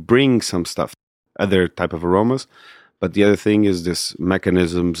one, they bring some stuff, other type of aromas. But the other thing is this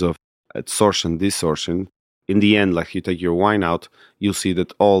mechanisms of adsorption, desorption. In the end, like you take your wine out, you'll see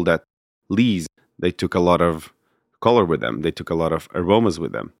that all that lees, they took a lot of color with them. They took a lot of aromas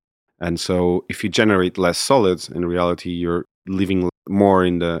with them. And so if you generate less solids, in reality, you're leaving more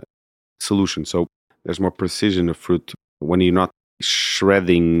in the solution. So there's more precision of fruit when you're not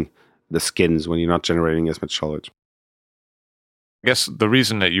shredding the skins, when you're not generating as much solids. I guess the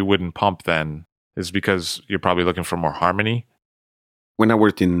reason that you wouldn't pump then is because you're probably looking for more harmony. When I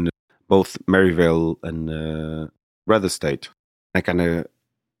worked in both Maryvale and Red Estate, I kind of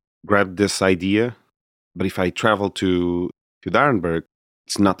grabbed this idea. But if I travel to D'Arenberg,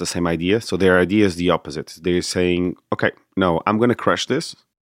 it's not the same idea. So their idea is the opposite. They're saying, okay, no, I'm going to crush this,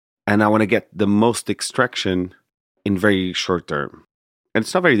 and I want to get the most extraction in very short term. And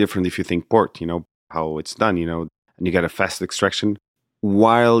it's not very different if you think port, how it's done, and you get a fast extraction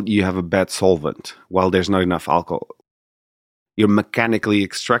while you have a bad solvent, while there's not enough alcohol. You're mechanically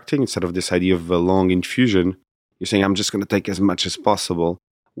extracting instead of this idea of a long infusion. You're saying, I'm just going to take as much as possible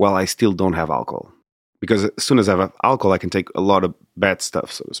while I still don't have alcohol. Because as soon as I have alcohol, I can take a lot of bad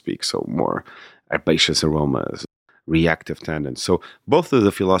stuff, so to speak. So more herbaceous aromas, reactive tannins. So both of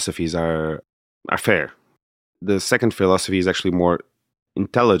the philosophies are fair. The second philosophy is actually more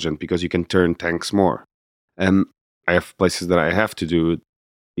intelligent because you can turn tanks more. And I have places that I have to do,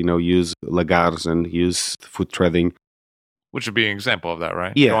 use lagars and use foot treading. Which would be an example of that,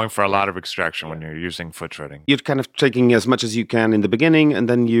 right? Yeah. Going for a lot of extraction when you're using foot treading. You're kind of taking as much as you can in the beginning, and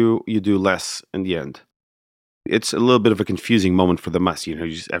then you do less in the end. It's a little bit of a confusing moment for the mass.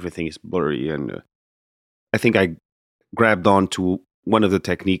 Everything is blurry. And I think I grabbed on to one of the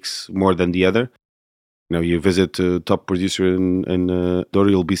techniques more than the other. You visit a top producer and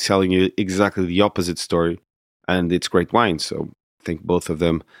Dory will be selling you exactly the opposite story. And it's great wine. So I think both of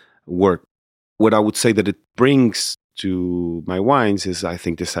them work. What I would say that it brings to my wines is, I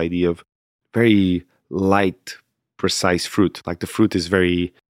think, this idea of very light, precise fruit. Like the fruit is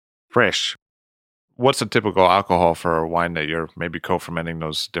very fresh. What's a typical alcohol for a wine that you're maybe co-fermenting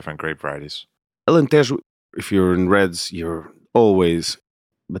those different grape varieties? Alentejo, if you're in reds, you're always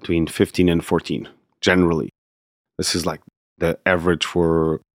between 15 and 14, generally. This is like the average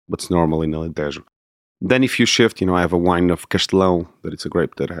for what's normal in Alentejo. Then if you shift, I have a wine of Castelão, that it's a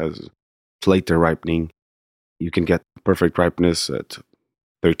grape that has later ripening. You can get perfect ripeness at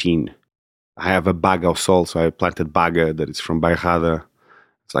 13. I have a Baga of Sol, so I planted Baga that is from Bairrada.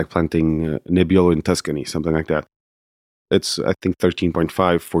 It's like planting Nebbiolo in Tuscany, something like that. It's, I think,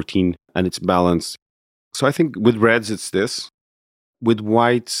 13.5, 14, and it's balanced. So I think with reds, it's this. With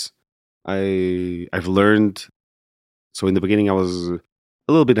whites, I've learned. So in the beginning, I was a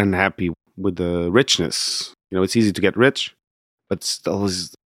little bit unhappy with the richness. It's easy to get rich, but still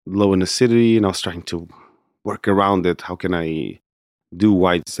is low in acidity, and I was trying to work around it. How can I do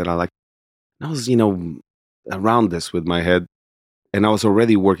whites that I like? And I was, around this with my head, and I was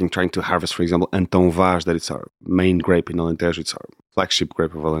already working, trying to harvest, for example, António, that it's our main grape in Alentejo. It's our flagship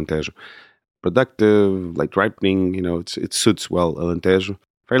grape of Alentejo. Productive, like ripening, it suits well Alentejo.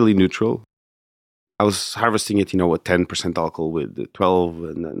 Fairly neutral. I was harvesting it, at 10% alcohol with 12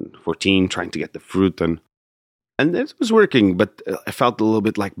 and then 14, trying to get the fruit. And it was working, but I felt a little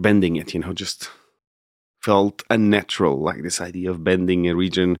bit like bending it, just felt unnatural, like this idea of bending a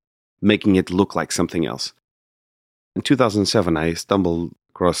region, making it look like something else. In 2007, I stumbled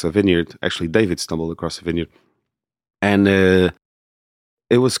across a vineyard. Actually, David stumbled across a vineyard. And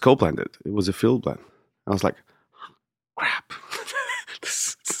it was co-planted. It was a field plant. I was like, crap.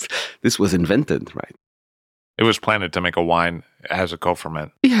 This was invented, right? It was planted to make a wine as a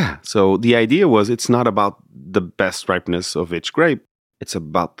co-ferment. Yeah. So the idea was, it's not about the best ripeness of each grape. It's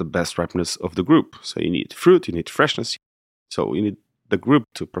about the best ripeness of the group. So you need fruit, you need freshness. So you need the group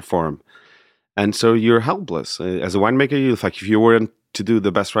to perform. And so you're helpless. As a winemaker, if you weren't to do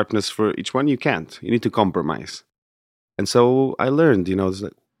the best ripeness for each one, you can't. You need to compromise. And so I learned,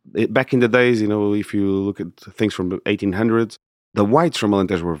 back in the days, if you look at things from the 1800s, the whites from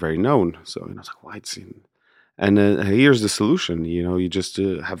Alentejo were very known. So, it's like whites. And here's the solution. You just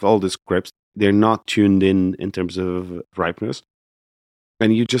have all these grapes. They're not tuned in terms of ripeness.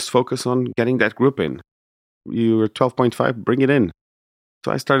 And you just focus on getting that group in. You're 12.5, bring it in.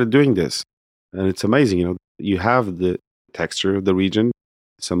 So I started doing this. And it's amazing. You have the texture of the region.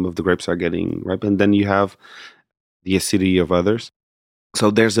 Some of the grapes are getting ripe. And then you have the acidity of others.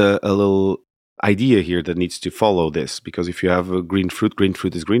 So there's a little idea here that needs to follow this, because if you have a green fruit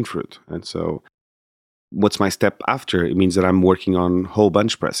is green fruit. And so what's my step after? It means that I'm working on whole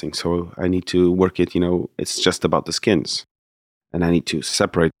bunch pressing. So I need to work it, it's just about the skins. And I need to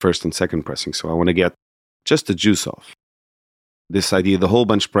separate first and second pressing. So I want to get just the juice off. This idea, the whole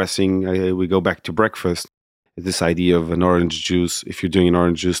bunch pressing, we go back to breakfast. This idea of an orange juice, if you're doing an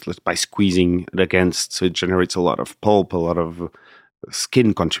orange juice, by squeezing it against, so it generates a lot of pulp, a lot of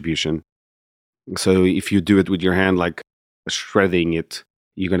skin contribution. So if you do it with your hand, like shredding it,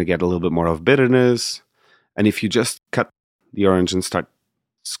 you're going to get a little bit more of bitterness. And if you just cut the orange and start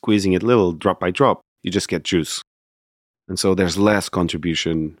squeezing it little, drop by drop, you just get juice. And so there's less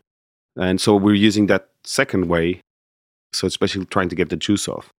contribution. And so we're using that second way. So especially trying to get the juice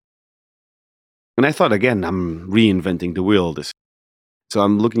off. And I thought, again, I'm reinventing the wheel. So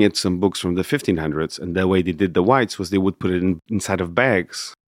I'm looking at some books from the 1500s, and the way they did the whites was they would put it inside of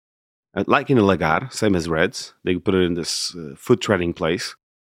bags. Like in a lagar, same as reds. They would put it in this food treading place.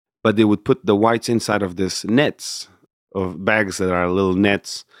 But they would put the whites inside of this nets, of bags that are little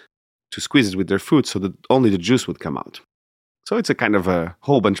nets, to squeeze it with their food so that only the juice would come out. So it's a kind of a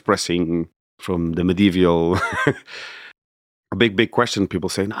whole bunch pressing from the medieval... A big question, people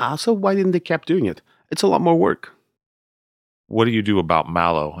saying, so why didn't they keep doing it? It's a lot more work. What do you do about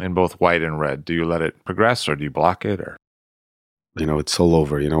mallow in both white and red? Do you let it progress, or do you block it? Or it's all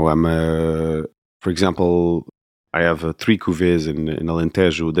over. I'm for example, I have 3 cuvées in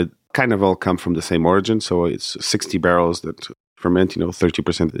Alentejo that kind of all come from the same origin. So it's 60 barrels that ferment.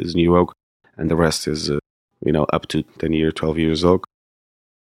 30% is new oak, and the rest is up to 10 years, 12 years oak.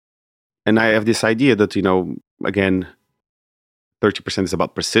 And I have this idea that again, 30% is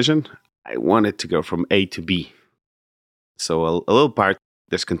about precision. I want it to go from A to B. So a little part,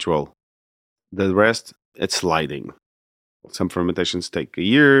 there's control. The rest, it's sliding. Some fermentations take a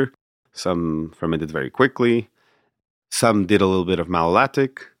year. Some fermented very quickly. Some did a little bit of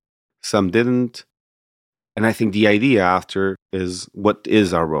malolactic. Some didn't. And I think the idea after is, what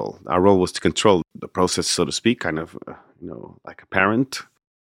is our role? Our role was to control the process, so to speak, kind of, like a parent.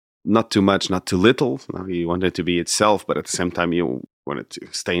 Not too much, not too little. You want it to be itself, but at the same time, you want it to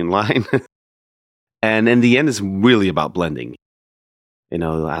stay in line. And in the end, it's really about blending.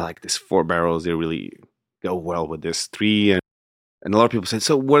 I like this 4 barrels. They really go well with this 3. And a lot of people say,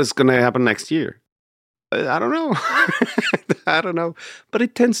 so what is going to happen next year? I don't know. I don't know. But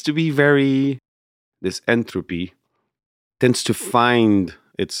it tends to be this entropy tends to find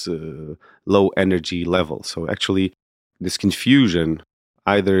its low energy level. So actually, this confusion,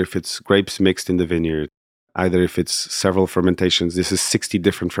 either if it's grapes mixed in the vineyard, either if it's several fermentations, this is 60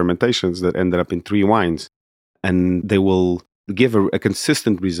 different fermentations that ended up in 3 wines, and they will give a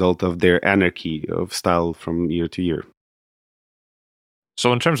consistent result of their anarchy of style from year to year.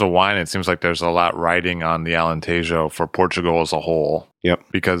 So in terms of wine, it seems like there's a lot riding on the Alentejo for Portugal as a whole. Yep.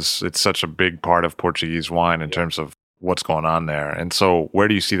 Because it's such a big part of Portuguese wine in terms of what's going on there. And so where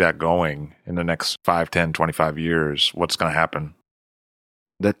do you see that going in the next 5, 10, 25 years? What's going to happen?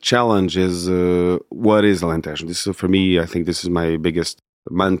 The challenge is what is Alentejo? This is, for me, I think this is my biggest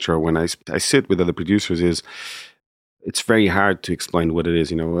mantra when I sit with other producers is it's very hard to explain what it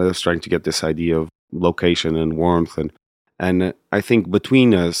is. I was trying to get this idea of location and warmth. And I think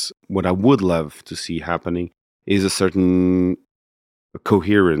between us, what I would love to see happening is a certain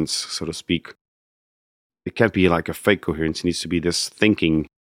coherence, so to speak. It can't be like a fake coherence. It needs to be this thinking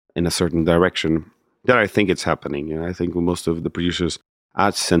in a certain direction that I think it's happening. And I think most of the producers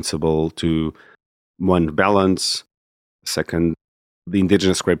are sensible to, one, balance, second, the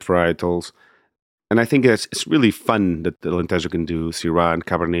indigenous grape varietals. And I think it's really fun that the Alentejo can do Syrah and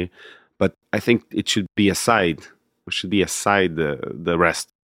Cabernet, but I think it should be aside. It should be aside the rest.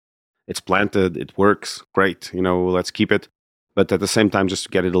 It's planted, it works, great, let's keep it. But at the same time, just to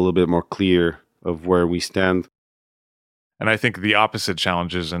get it a little bit more clear of where we stand. And I think the opposite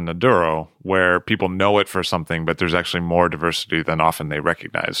challenge is in the Douro, where people know it for something, but there's actually more diversity than often they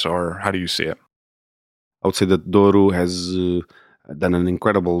recognize. Or how do you see it? I would say that Douro has done an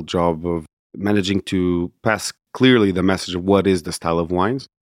incredible job of managing to pass clearly the message of what is the style of wines.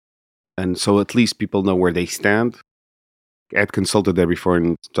 And so at least people know where they stand. I had consulted there before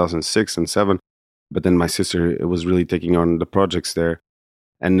in 2006 and 2007, but then my sister was really taking on the projects there.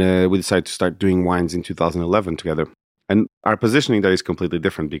 And we decided to start doing wines in 2011 together. And our positioning there is completely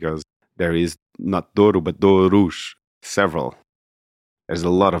different because there is not Douro, but Douros, several. There's a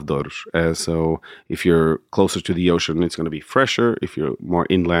lot of Douros. So if you're closer to the ocean, it's going to be fresher. If you're more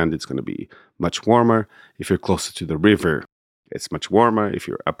inland, it's going to be much warmer. If you're closer to the river, it's much warmer. If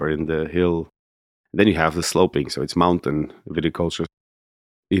you're upper in the hill, then you have the sloping. So it's mountain viticulture.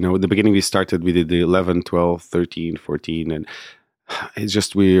 In the beginning, we did the 11, 12, 13, 14, and it's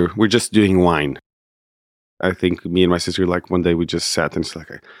just we're just doing wine. I think me and my sister, like one day we just sat and it's like,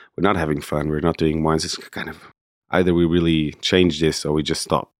 we're not having fun. We're not doing wines. It's kind of either we really change this or we just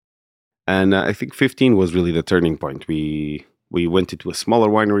stop. And I think 15 was really the turning point. We went into a smaller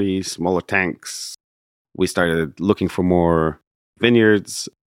winery, smaller tanks. We started looking for more vineyards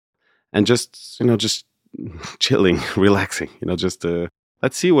and just chilling, relaxing,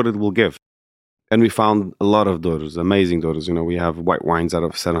 let's see what it will give. And we found a lot of Douros, amazing Douros. We have white wines out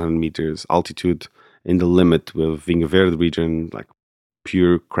of 700 meters altitude in the limit with Vinho Verde region, like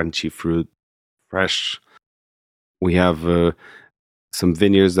pure crunchy fruit, fresh. We have some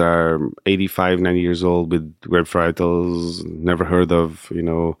vineyards that are 85, 90 years old with grape varietals never heard of,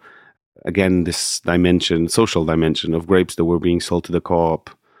 again, this dimension, social dimension of grapes that were being sold to the co-op.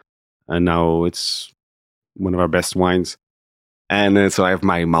 And now it's one of our best wines. And so I have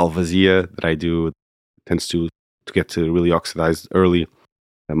my Malvasia that I do. It tends to get to really oxidized early.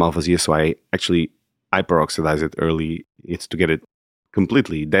 Malvasia, so I actually hyper-oxidize it early. It's to get it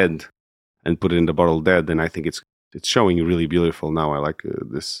completely dead and put it in the bottle dead. And I think it's showing really beautiful now. I like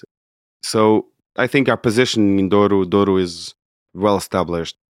this. So I think our position in Douro is well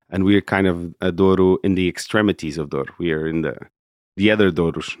established. And we're kind of a Douro in the extremities of Douro. We are in the other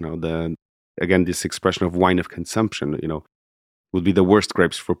Douros. Again, this expression of wine of consumption, would be the worst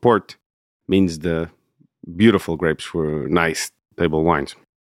grapes for port, means the beautiful grapes for nice table wines.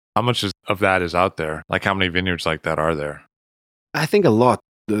 How much of that is out there? Like how many vineyards like that are there? I think a lot.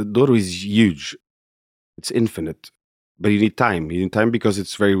 The Douro is huge. It's infinite. But you need time. You need time because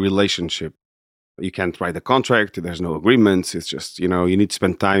it's very relationship. You can't write a contract. There's no agreements. It's just, you need to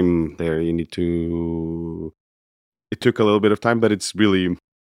spend time there. It took a little bit of time, but it's really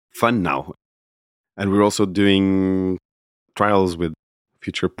fun now. And we're also doing trials with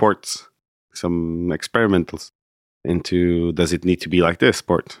future ports, some experimentals into does it need to be like this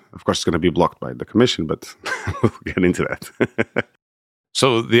port? Of course, it's going to be blocked by the commission, but we'll get into that.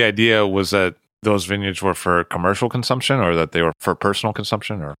 So the idea was that those vineyards were for commercial consumption or that they were for personal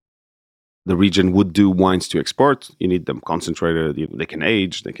consumption? Or the region would do wines to export. You need them concentrated. They can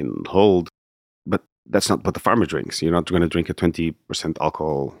age, they can hold. But that's not what the farmer drinks. You're not going to drink a 20%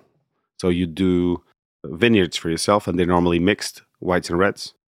 alcohol. So you do vineyards for yourself, and they're normally mixed whites and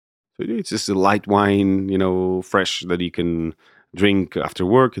reds. So it's just a light wine, fresh, that you can drink after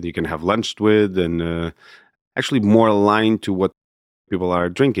work and you can have lunch with, and actually more aligned to what people are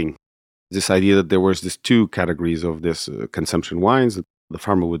drinking. This idea that there was these two categories of this consumption wines that the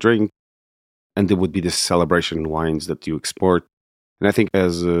farmer would drink, and there would be this celebration wines that you export. And I think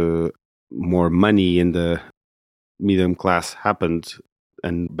as more money in the medium class happened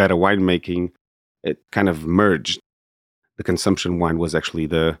and better winemaking, it kind of merged. The consumption wine was actually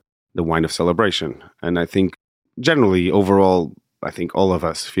the wine of celebration. And I think generally, overall, I think all of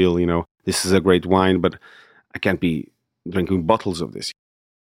us feel, this is a great wine, but I can't be drinking bottles of this.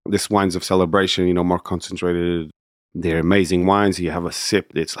 This wine's of celebration, more concentrated. They're amazing wines. You have a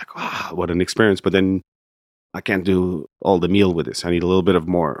sip. It's like, wow, what an experience. But then I can't do all the meal with this. I need a little bit of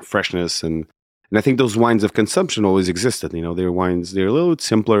more freshness. And I think those wines of consumption always existed. They're wines, they're a little bit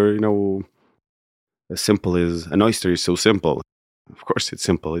simpler, as simple as an oyster is so simple. Of course, it's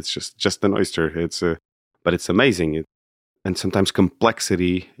simple. It's just an oyster. But it's amazing. And sometimes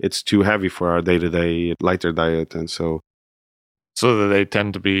complexity, it's too heavy for our day-to-day lighter diet. And so do they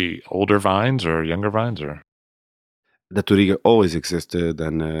tend to be older vines or younger vines? Or the Touriga always existed,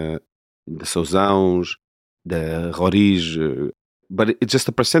 and the Sausange, the Roriz, but it's just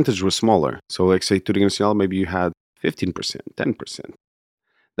the percentage was smaller. So like say Touriga Nacional, maybe you had 15%, 10%.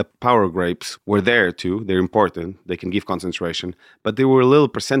 The power grapes were there too. They're important. They can give concentration, but they were a little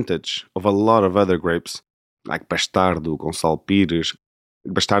percentage of a lot of other grapes, like Bastardo, Gonçalo Pires.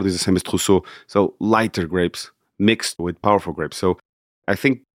 Bastardo is the same as Trousseau. So lighter grapes mixed with powerful grapes. So I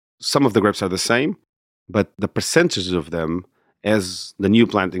think some of the grapes are the same, but the percentages of them, as the new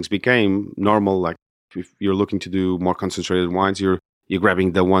plantings became normal, like if you're looking to do more concentrated wines, you're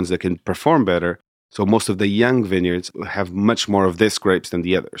grabbing the ones that can perform better. So most of the young vineyards have much more of this grapes than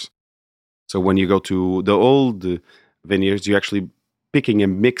the others. So when you go to the old vineyards, you're actually picking a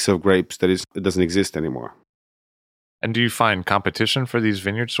mix of grapes that doesn't exist anymore. And do you find competition for these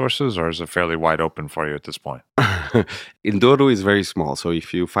vineyard sources, or is it fairly wide open for you at this point? In Douro is very small. So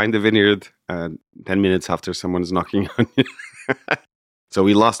if you find a vineyard 10 minutes after someone's knocking on you. So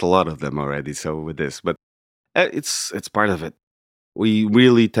we lost a lot of them already. So with this, but it's part of it. We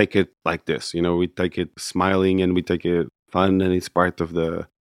really take it like this, we take it smiling and we take it fun, and it's part of the...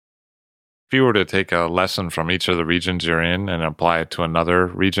 If you were to take a lesson from each of the regions you're in and apply it to another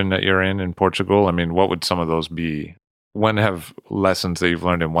region that you're in Portugal, what would some of those be? When have lessons that you've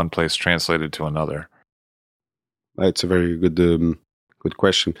learned in one place translated to another? It's a very good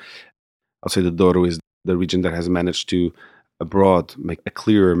question. I'll say the Douro is the region that has managed to abroad make a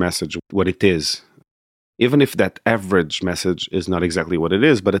clearer message what it is. Even if that average message is not exactly what it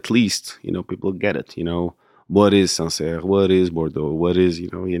is, but at least, people get it. What is Sancerre? What is Bordeaux? What is,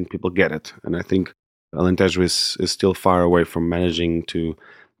 and people get it. And I think Alentejo is still far away from managing to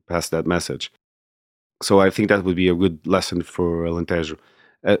pass that message. So I think that would be a good lesson for Alentejo.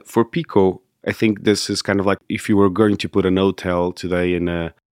 For Pico, I think this is kind of like if you were going to put an hotel today in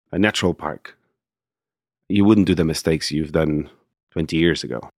a natural park, you wouldn't do the mistakes you've done 20 years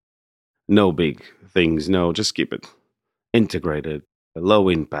ago. No big things, no, just keep it integrated, low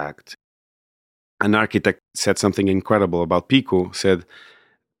impact. An architect said something incredible about Pico, said,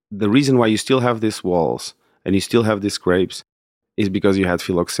 the reason why you still have these walls and you still have these grapes is because you had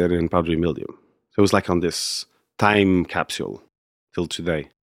phylloxera and powdery mildew. So it was like on this time capsule till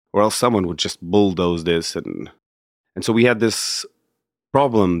today, or else someone would just bulldoze this. And so we had this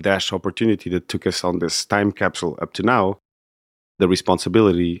problem-opportunity that took us on this time capsule up to now, the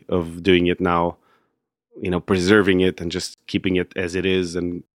responsibility of doing it now, preserving it and just keeping it as it is,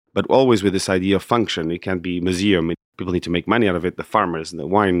 but always with this idea of function. It can't be museum. People need to make money out of it. The farmers, the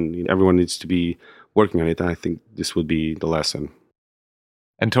wine, everyone needs to be working on it. And I think this would be the lesson.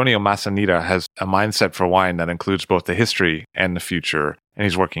 António Maçanita has a mindset for wine that includes both the history and the future, and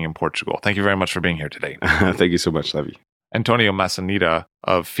he's working in Portugal. Thank you very much for being here today. Thank you so much, Levi. António Maçanita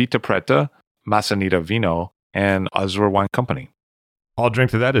of Fita Preta, Maçanita Vino, and Azur Wine Company. All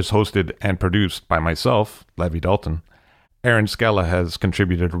Drink to That is hosted and produced by myself, Levi Dalton. Aaron Scala has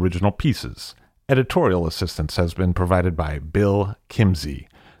contributed original pieces. Editorial assistance has been provided by Bill Kimsey.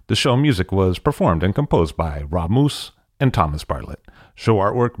 The show music was performed and composed by Rob Moose and Thomas Bartlett. Show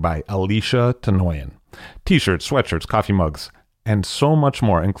artwork by Alicia Tenoyan. T-shirts, sweatshirts, coffee mugs, and so much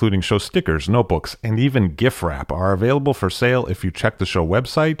more, including show stickers, notebooks, and even gift wrap, are available for sale if you check the show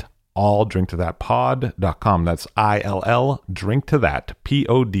website, alldrinktothatpod.com. That's ILL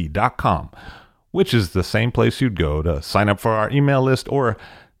drinktothatpod.com, which is the same place you'd go to sign up for our email list or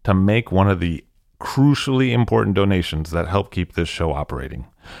to make one of the crucially important donations that help keep this show operating.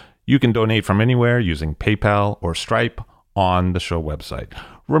 You can donate from anywhere using PayPal or Stripe on the show website.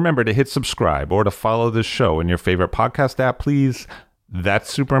 Remember to hit subscribe or to follow this show in your favorite podcast app, please.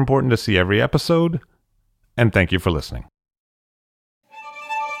 That's super important to see every episode. And thank you for listening.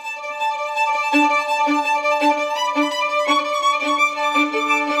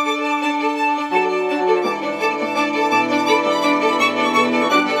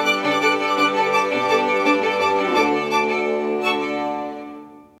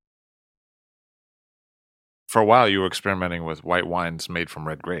 For a while, you were experimenting with white wines made from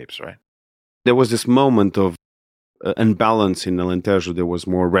red grapes, right? There was this moment of unbalance in Alentejo. There was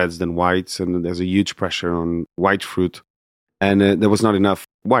more reds than whites, and there's a huge pressure on white fruit. And there was not enough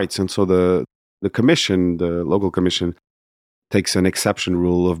whites. And so the commission, the local commission, takes an exception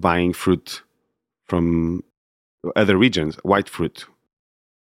rule of buying fruit from other regions, white fruit.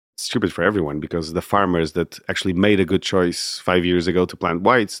 It's stupid for everyone because the farmers that actually made a good choice 5 years ago to plant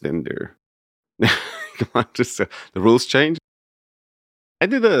whites, then they're... Come on, just the rules change. I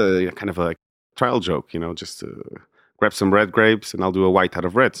did a kind of a trial joke, just to grab some red grapes and I'll do a white out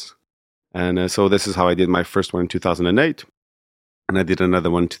of reds. And so this is how I did my first one in 2008. And I did another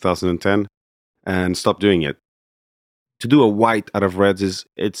one in 2010 and stopped doing it. To do a white out of reds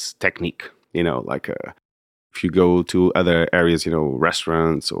it's technique, if you go to other areas,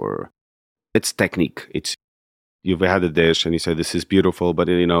 restaurants, or it's technique. You've had a dish and you say, this is beautiful, but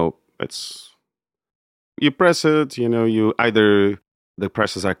it's... You press it, you either the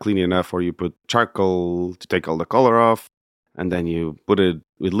presses are clean enough or you put charcoal to take all the color off, and then you put it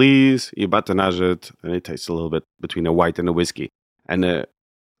with lees, you batonnage it, and it tastes a little bit between a white and a whiskey. And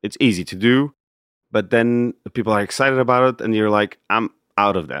it's easy to do, but then people are excited about it, and you're like, I'm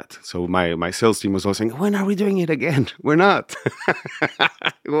out of that. So my sales team was always saying, when are we doing it again? We're not.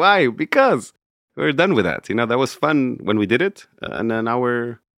 Why? Because we're done with that. That was fun when we did it, and then now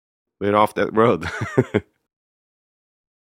we're off that road.